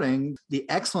reporting, the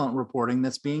excellent reporting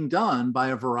that's being done by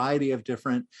a variety of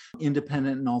different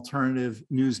independent and alternative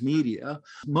news media,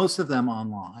 most of them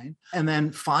online, and then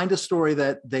find a story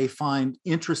that they find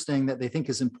interesting, that they think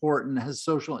is important, has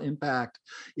social impact,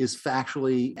 is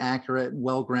factually accurate,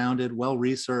 well-grounded,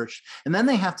 well-researched. And then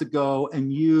they have to go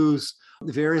and use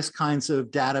various kinds of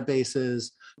databases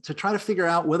to try to figure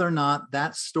out whether or not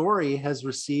that story has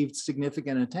received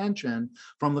significant attention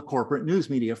from the corporate news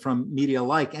media, from media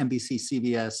like NBC,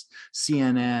 CBS,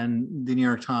 CNN, the New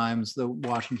York Times, the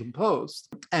Washington Post.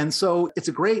 And so it's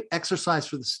a great exercise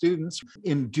for the students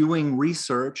in doing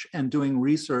research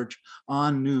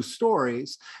on news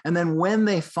stories. And then when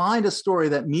they find a story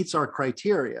that meets our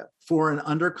criteria, for an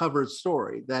undercovered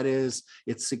story. That is,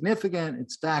 it's significant,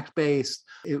 it's fact-based,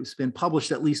 it's been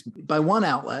published at least by one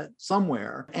outlet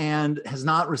somewhere and has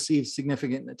not received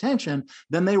significant attention,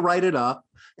 then they write it up.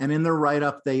 And in their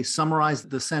write-up, they summarize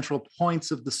the central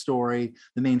points of the story,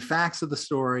 the main facts of the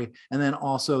story, and then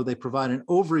also they provide an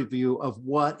overview of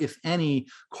what, if any,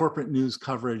 corporate news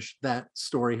coverage that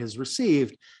story has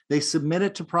received. They submit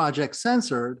it to Project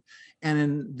Censored,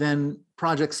 and then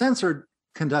Project Censored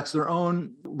conducts their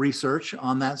own research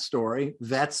on that story,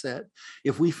 vets it.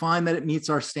 If we find that it meets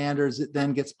our standards, it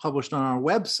then gets published on our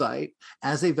website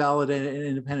as a validated and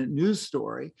independent news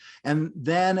story. And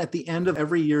then at the end of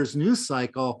every year's news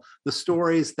cycle, the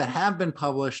stories that have been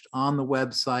published on the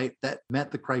website that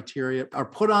met the criteria are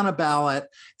put on a ballot,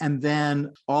 and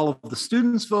then all of the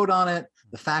students vote on it,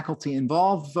 the faculty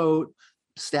involved vote,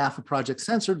 staff of Project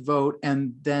Censored vote,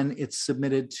 and then it's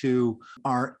submitted to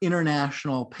our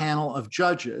international panel of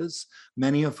judges,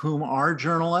 many of whom are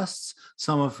journalists,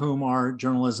 some of whom are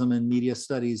journalism and media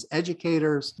studies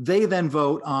educators. They then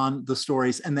vote on the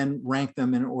stories and then rank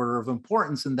them in order of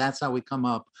importance, and that's how we come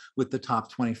up with the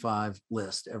top 25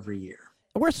 list every year.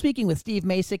 We're speaking with Steve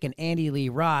Masick and Andy Lee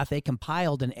Roth. They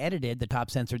compiled and edited the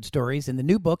top censored stories in the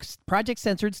new book, Project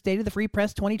Censored, State of the Free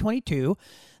Press 2022.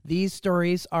 These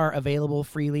stories are available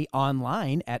freely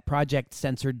online at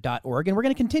projectcensored.org. And we're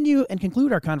going to continue and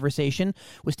conclude our conversation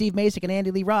with Steve Masick and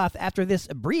Andy Lee Roth after this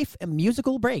brief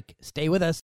musical break. Stay with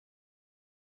us.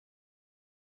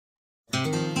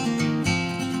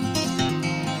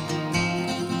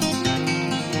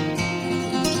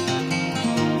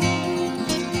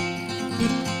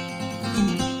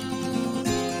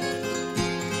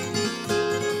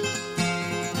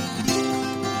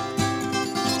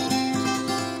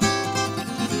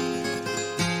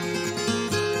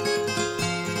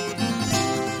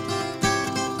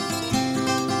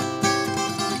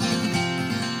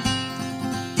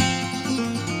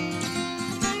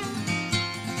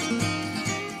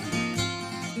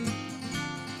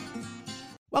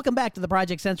 Welcome back to the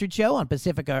Project Censored Show on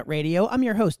Pacifica Radio. I'm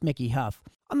your host, Mickey Huff.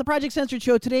 On the Project Censored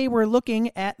Show today, we're looking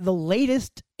at the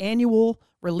latest annual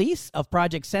release of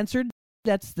Project Censored.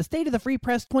 That's the State of the Free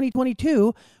Press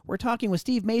 2022. We're talking with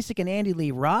Steve Masick and Andy Lee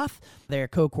Roth. They're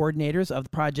co-coordinators of the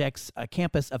project's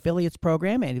Campus Affiliates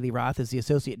Program. Andy Lee Roth is the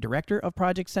Associate Director of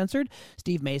Project Censored.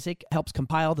 Steve Masick helps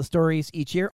compile the stories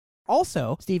each year.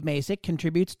 Also, Steve Masick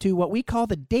contributes to what we call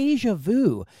the Deja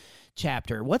Vu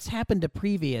chapter. What's happened to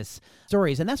previous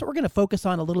stories? And that's what we're going to focus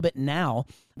on a little bit now.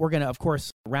 We're going to, of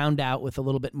course, round out with a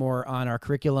little bit more on our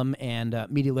curriculum and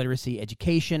media literacy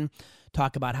education,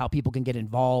 talk about how people can get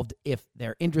involved if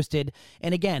they're interested.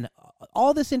 And again,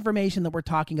 all this information that we're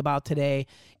talking about today,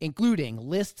 including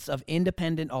lists of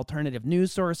independent alternative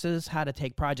news sources, how to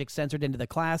take Project Censored into the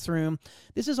classroom,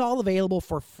 this is all available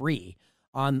for free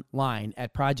online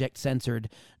at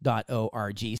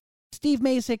projectcensored.org. Steve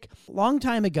Masick, long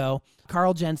time ago,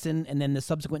 Carl Jensen, and then the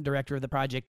subsequent director of the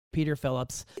project, Peter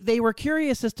Phillips, they were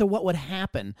curious as to what would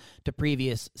happen to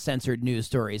previous censored news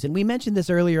stories. And we mentioned this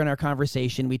earlier in our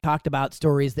conversation. We talked about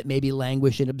stories that maybe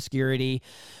languish in obscurity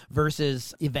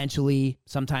versus eventually,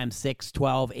 sometimes 6,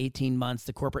 12, 18 months,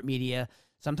 the corporate media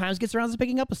sometimes gets around to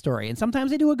picking up a story. And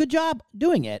sometimes they do a good job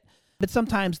doing it, but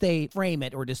sometimes they frame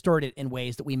it or distort it in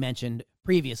ways that we mentioned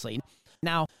previously.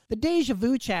 Now, the Deja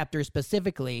Vu chapter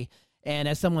specifically, and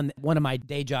as someone, one of my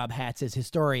day job hats is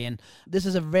historian, this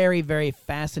is a very, very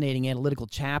fascinating analytical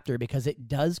chapter because it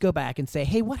does go back and say,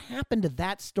 hey, what happened to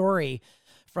that story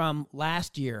from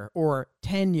last year or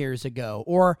 10 years ago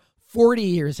or 40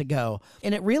 years ago?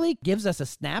 And it really gives us a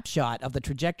snapshot of the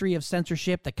trajectory of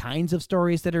censorship, the kinds of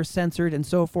stories that are censored and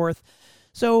so forth.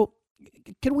 So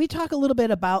can we talk a little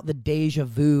bit about the Deja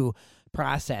Vu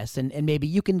process, and maybe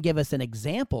you can give us an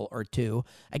example or two.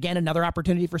 Again, another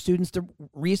opportunity for students to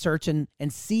research and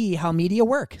see how media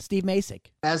work. Steve Masick.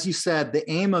 As you said, the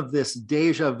aim of this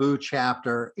Deja Vu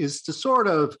chapter is to sort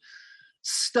of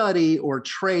study or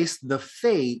trace the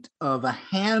fate of a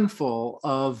handful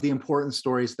of the important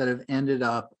stories that have ended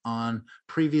up on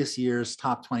previous year's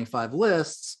top 25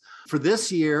 lists. For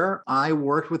this year, I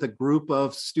worked with a group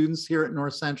of students here at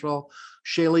North Central,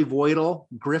 Shaylee Voidal,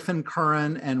 Griffin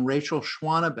Curran, and Rachel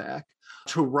Schwanebeck,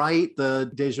 to write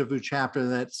the Deja Vu chapter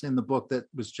that's in the book that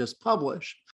was just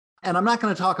published. And I'm not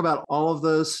going to talk about all of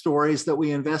those stories that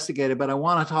we investigated, but I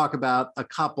want to talk about a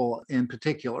couple in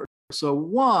particular. So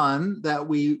one that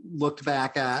we looked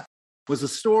back at was a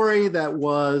story that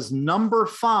was number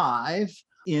 5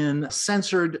 in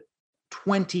Censored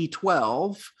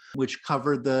 2012, which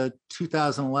covered the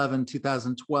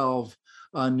 2011-2012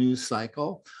 news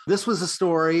cycle. This was a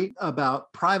story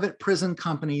about private prison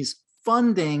companies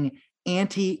funding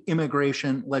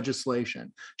anti-immigration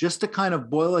legislation. Just to kind of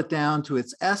boil it down to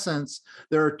its essence,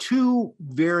 there are two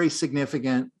very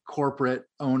significant corporate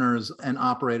owners and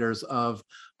operators of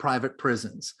private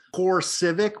prisons. Core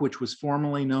Civic, which was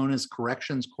formerly known as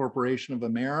Corrections Corporation of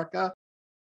America,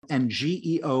 and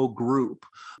GEO Group.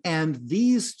 And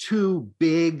these two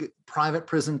big private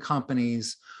prison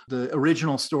companies, the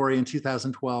original story in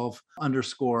 2012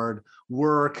 underscored,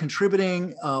 were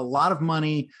contributing a lot of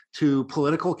money to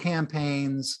political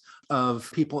campaigns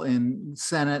of people in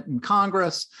Senate and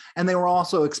Congress. And they were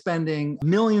also expending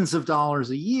millions of dollars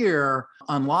a year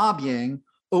on lobbying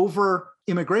over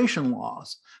immigration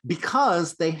laws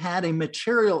because they had a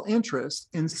material interest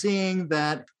in seeing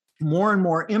that more and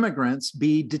more immigrants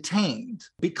be detained,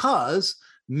 because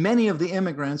many of the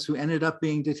immigrants who ended up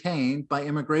being detained by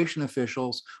immigration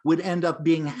officials would end up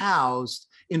being housed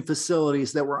in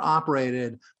facilities that were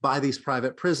operated by these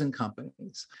private prison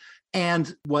companies.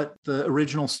 And what the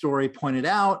original story pointed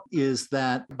out is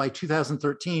that by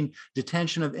 2013,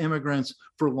 detention of immigrants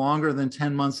for longer than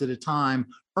 10 months at a time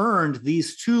earned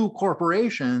these two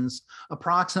corporations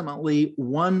approximately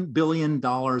 $1 billion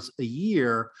a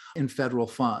year in federal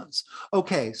funds.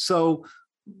 Okay, so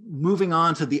moving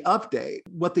on to the update,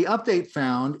 what the update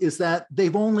found is that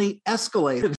they've only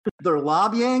escalated their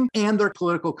lobbying and their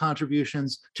political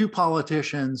contributions to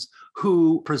politicians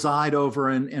who preside over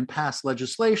and pass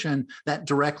legislation that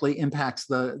directly impacts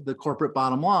the corporate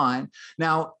bottom line.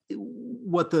 Now,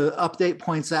 what the update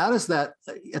points out is that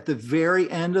at the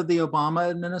very end of the Obama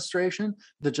administration,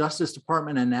 the Justice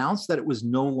Department announced that it was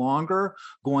no longer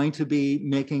going to be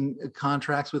making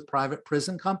contracts with private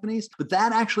prison companies, but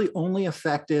that actually only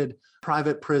affected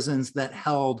private prisons that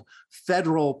held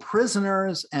federal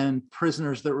prisoners and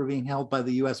prisoners that were being held by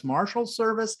the U.S. Marshals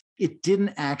Service. It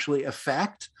didn't actually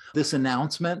affect this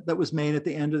announcement that was made at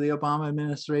the end of the Obama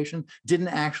administration, didn't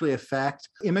actually affect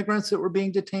immigrants that were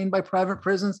being detained by private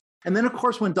prisons. And then, of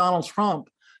course, when Donald Trump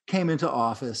came into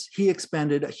office, he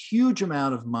expended a huge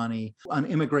amount of money on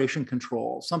immigration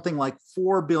control, something like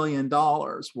 $4 billion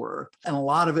worth. And a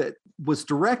lot of it was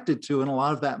directed to, and a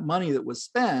lot of that money that was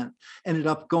spent ended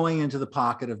up going into the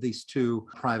pocket of these two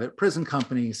private prison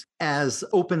companies. As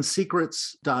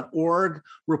OpenSecrets.org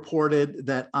reported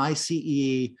that ICE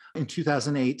in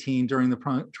 2018, during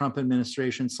the Trump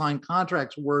administration, signed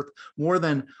contracts worth more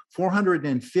than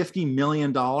 $450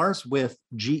 million with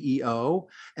GEO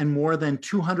and more than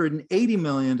 $280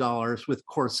 million with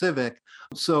Core Civic.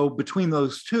 So between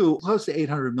those two, close to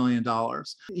 $800 million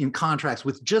in contracts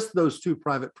with just those two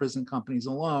private prison companies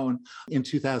alone in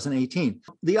 2018.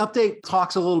 The update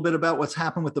talks a little bit about what's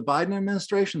happened with the Biden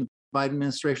administration. The Biden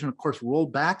administration, of course,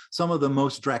 rolled back some of the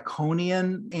most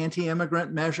draconian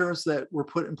anti-immigrant measures that were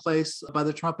put in place by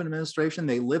the Trump administration.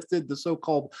 They lifted the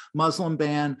so-called Muslim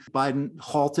ban. Biden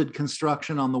halted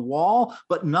construction on the wall,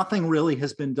 but nothing really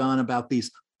has been done about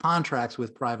these contracts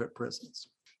with private prisons.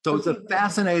 So it's a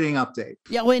fascinating update.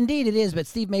 Yeah, well, indeed it is. But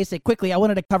Steve Masick, quickly, I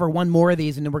wanted to cover one more of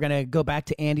these, and then we're going to go back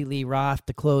to Andy Lee Roth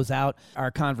to close out our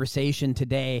conversation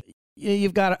today.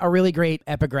 You've got a really great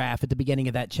epigraph at the beginning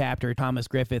of that chapter, Thomas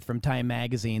Griffith from Time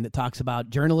Magazine, that talks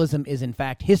about journalism is, in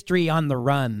fact, history on the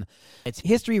run. It's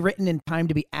history written in time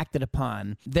to be acted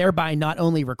upon, thereby not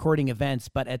only recording events,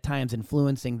 but at times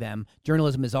influencing them.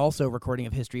 Journalism is also recording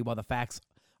of history while the facts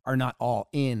are not all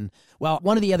in. Well,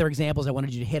 one of the other examples I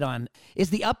wanted you to hit on is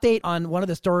the update on one of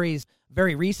the stories,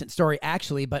 very recent story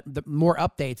actually, but the more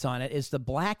updates on it is the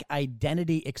Black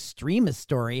Identity Extremist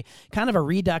story, kind of a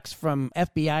redux from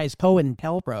FBI's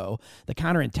COINTELPRO, the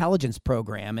counterintelligence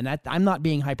program. And that, I'm not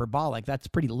being hyperbolic, that's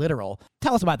pretty literal.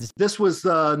 Tell us about this. This was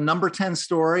the number 10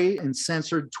 story in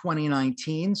Censored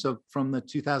 2019. So from the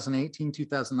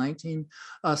 2018-2019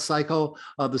 cycle,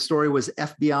 the story was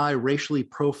FBI racially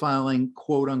profiling,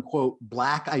 quote unquote,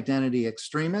 Black identity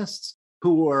extremists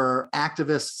who were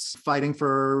activists fighting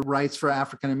for rights for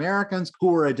African Americans, who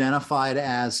were identified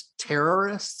as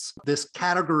terrorists. This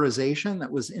categorization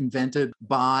that was invented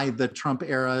by the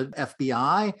Trump-era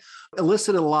FBI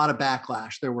elicited a lot of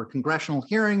backlash. There were congressional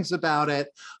hearings about it.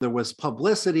 There was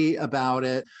publicity about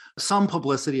it, some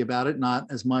publicity about it, not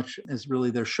as much as really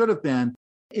there should have been.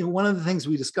 And one of the things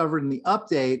we discovered in the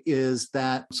update is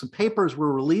that some papers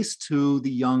were released to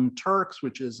the Young Turks,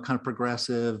 which is a kind of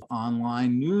progressive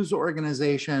online news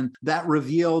organization, that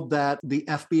revealed that the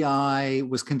FBI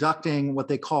was conducting what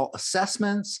they call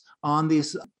assessments on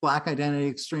these Black identity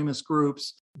extremist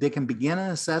groups. They can begin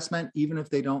an assessment even if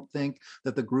they don't think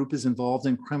that the group is involved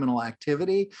in criminal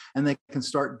activity, and they can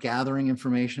start gathering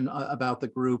information about the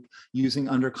group using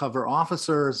undercover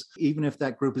officers, even if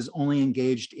that group is only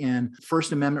engaged in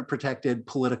First Amendment protected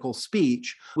political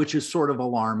speech, which is sort of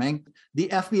alarming. The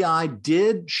FBI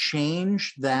did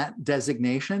change that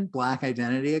designation, Black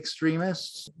identity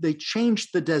extremists. They changed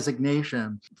the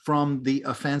designation from the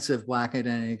offensive Black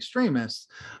identity extremists.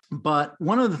 But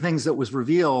one of the things that was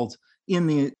revealed in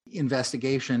the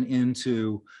investigation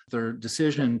into their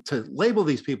decision to label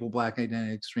these people Black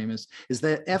identity extremists is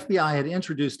that FBI had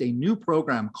introduced a new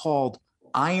program called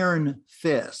Iron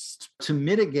Fist to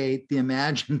mitigate the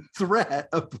imagined threat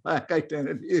of Black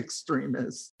identity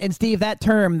extremists. And Steve, that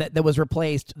term that was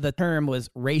replaced, the term was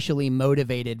racially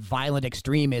motivated violent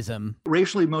extremism.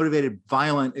 Racially motivated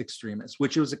violent extremists,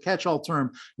 which was a catch-all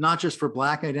term, not just for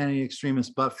Black identity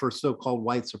extremists, but for so-called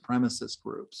white supremacist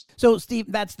groups. So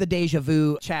Steve, that's the Deja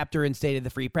Vu chapter in State of the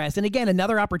Free Press. And again,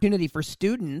 another opportunity for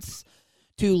students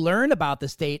to learn about the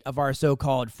state of our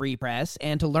so-called free press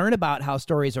and to learn about how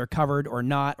stories are covered or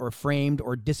not, or framed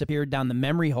or disappeared down the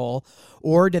memory hole,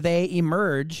 or do they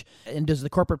emerge, and does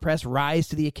the corporate press rise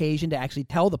to the occasion to actually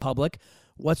tell the public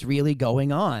what's really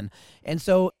going on? And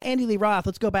so, Andy Lee Roth,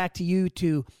 let's go back to you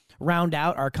to round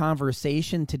out our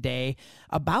conversation today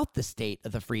about the state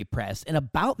of the free press and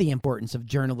about the importance of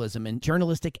journalism and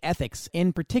journalistic ethics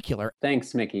in particular.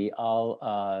 Thanks, Mickey.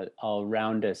 I'll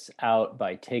round us out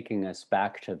by taking us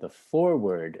back to the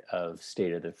foreword of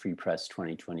State of the Free Press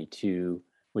 2022,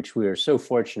 which we are so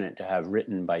fortunate to have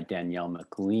written by Danielle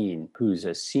McLean, who's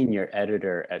a senior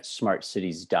editor at Smart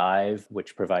Cities Dive,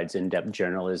 which provides in-depth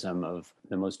journalism of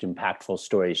the most impactful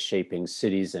stories shaping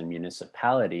cities and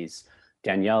municipalities.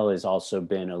 Danielle has also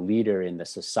been a leader in the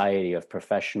Society of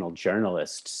Professional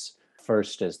Journalists,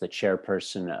 first as the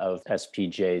chairperson of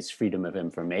SPJ's Freedom of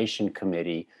Information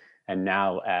Committee, and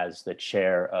now as the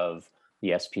chair of the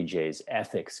SPJ's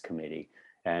Ethics Committee.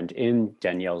 And in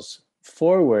Danielle's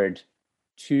foreword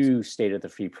to State of the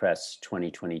Free Press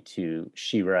 2022,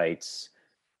 she writes,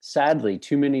 "Sadly,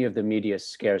 too many of the media's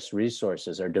scarce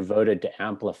resources are devoted to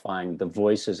amplifying the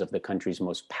voices of the country's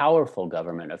most powerful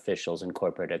government officials and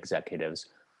corporate executives,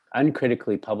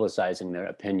 uncritically publicizing their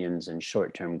opinions and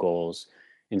short-term goals,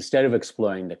 instead of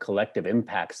exploring the collective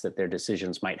impacts that their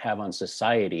decisions might have on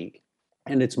society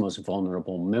and its most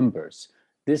vulnerable members.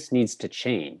 This needs to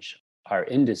change. Our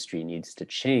industry needs to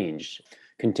change."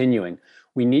 Continuing,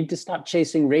 "We need to stop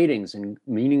chasing ratings and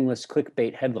meaningless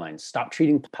clickbait headlines, stop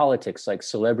treating politics like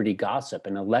celebrity gossip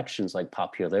and elections like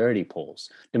popularity polls,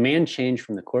 demand change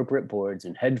from the corporate boards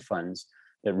and hedge funds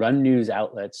that run news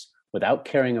outlets without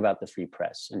caring about the free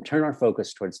press, and turn our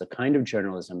focus towards the kind of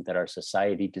journalism that our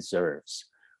society deserves.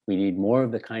 We need more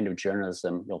of the kind of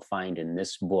journalism you'll find in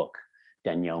this book,"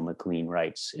 Danielle McLean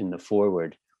writes in the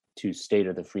foreword to State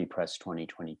of the Free Press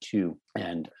 2022.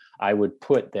 And I would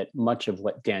put that much of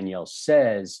what Danielle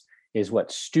says is what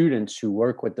students who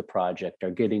work with the project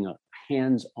are getting a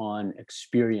hands-on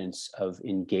experience of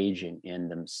engaging in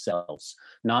themselves,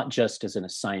 not just as an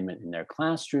assignment in their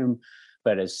classroom,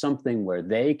 but as something where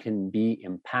they can be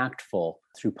impactful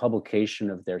through publication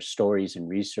of their stories and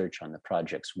research on the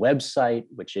project's website,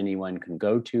 which anyone can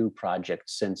go to,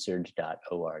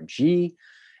 projectcensored.org,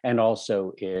 and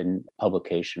also in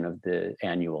publication of the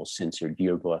annual Censored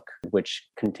yearbook, which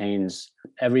contains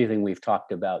everything we've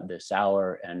talked about this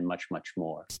hour and much, much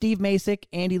more. Steve Masick,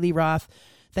 Andy Lee Roth,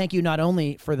 thank you not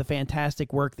only for the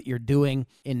fantastic work that you're doing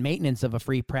in maintenance of a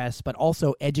free press, but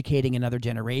also educating another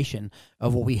generation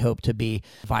of what we hope to be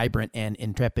vibrant and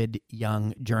intrepid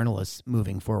young journalists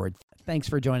moving forward. Thanks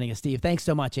for joining us, Steve. Thanks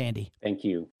so much, Andy. Thank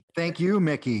you. Thank you,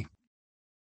 Mickey.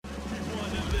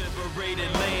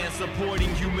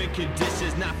 Supporting human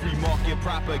conditions, not free market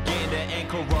propaganda and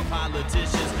corrupt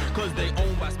politicians, because they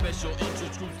own by special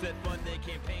interest groups that fund their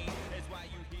campaign. That's why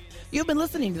you hear this. You've been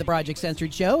listening to the Project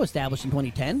Censored show, established in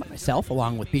 2010 by myself,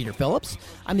 along with Peter Phillips.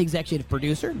 I'm the executive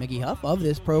producer, Mickey Huff, of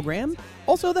this program.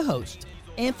 Also the host,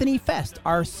 Anthony Fest,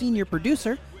 our senior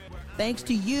producer. Thanks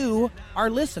to you,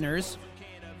 our listeners,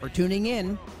 for tuning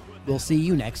in. We'll see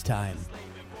you next time.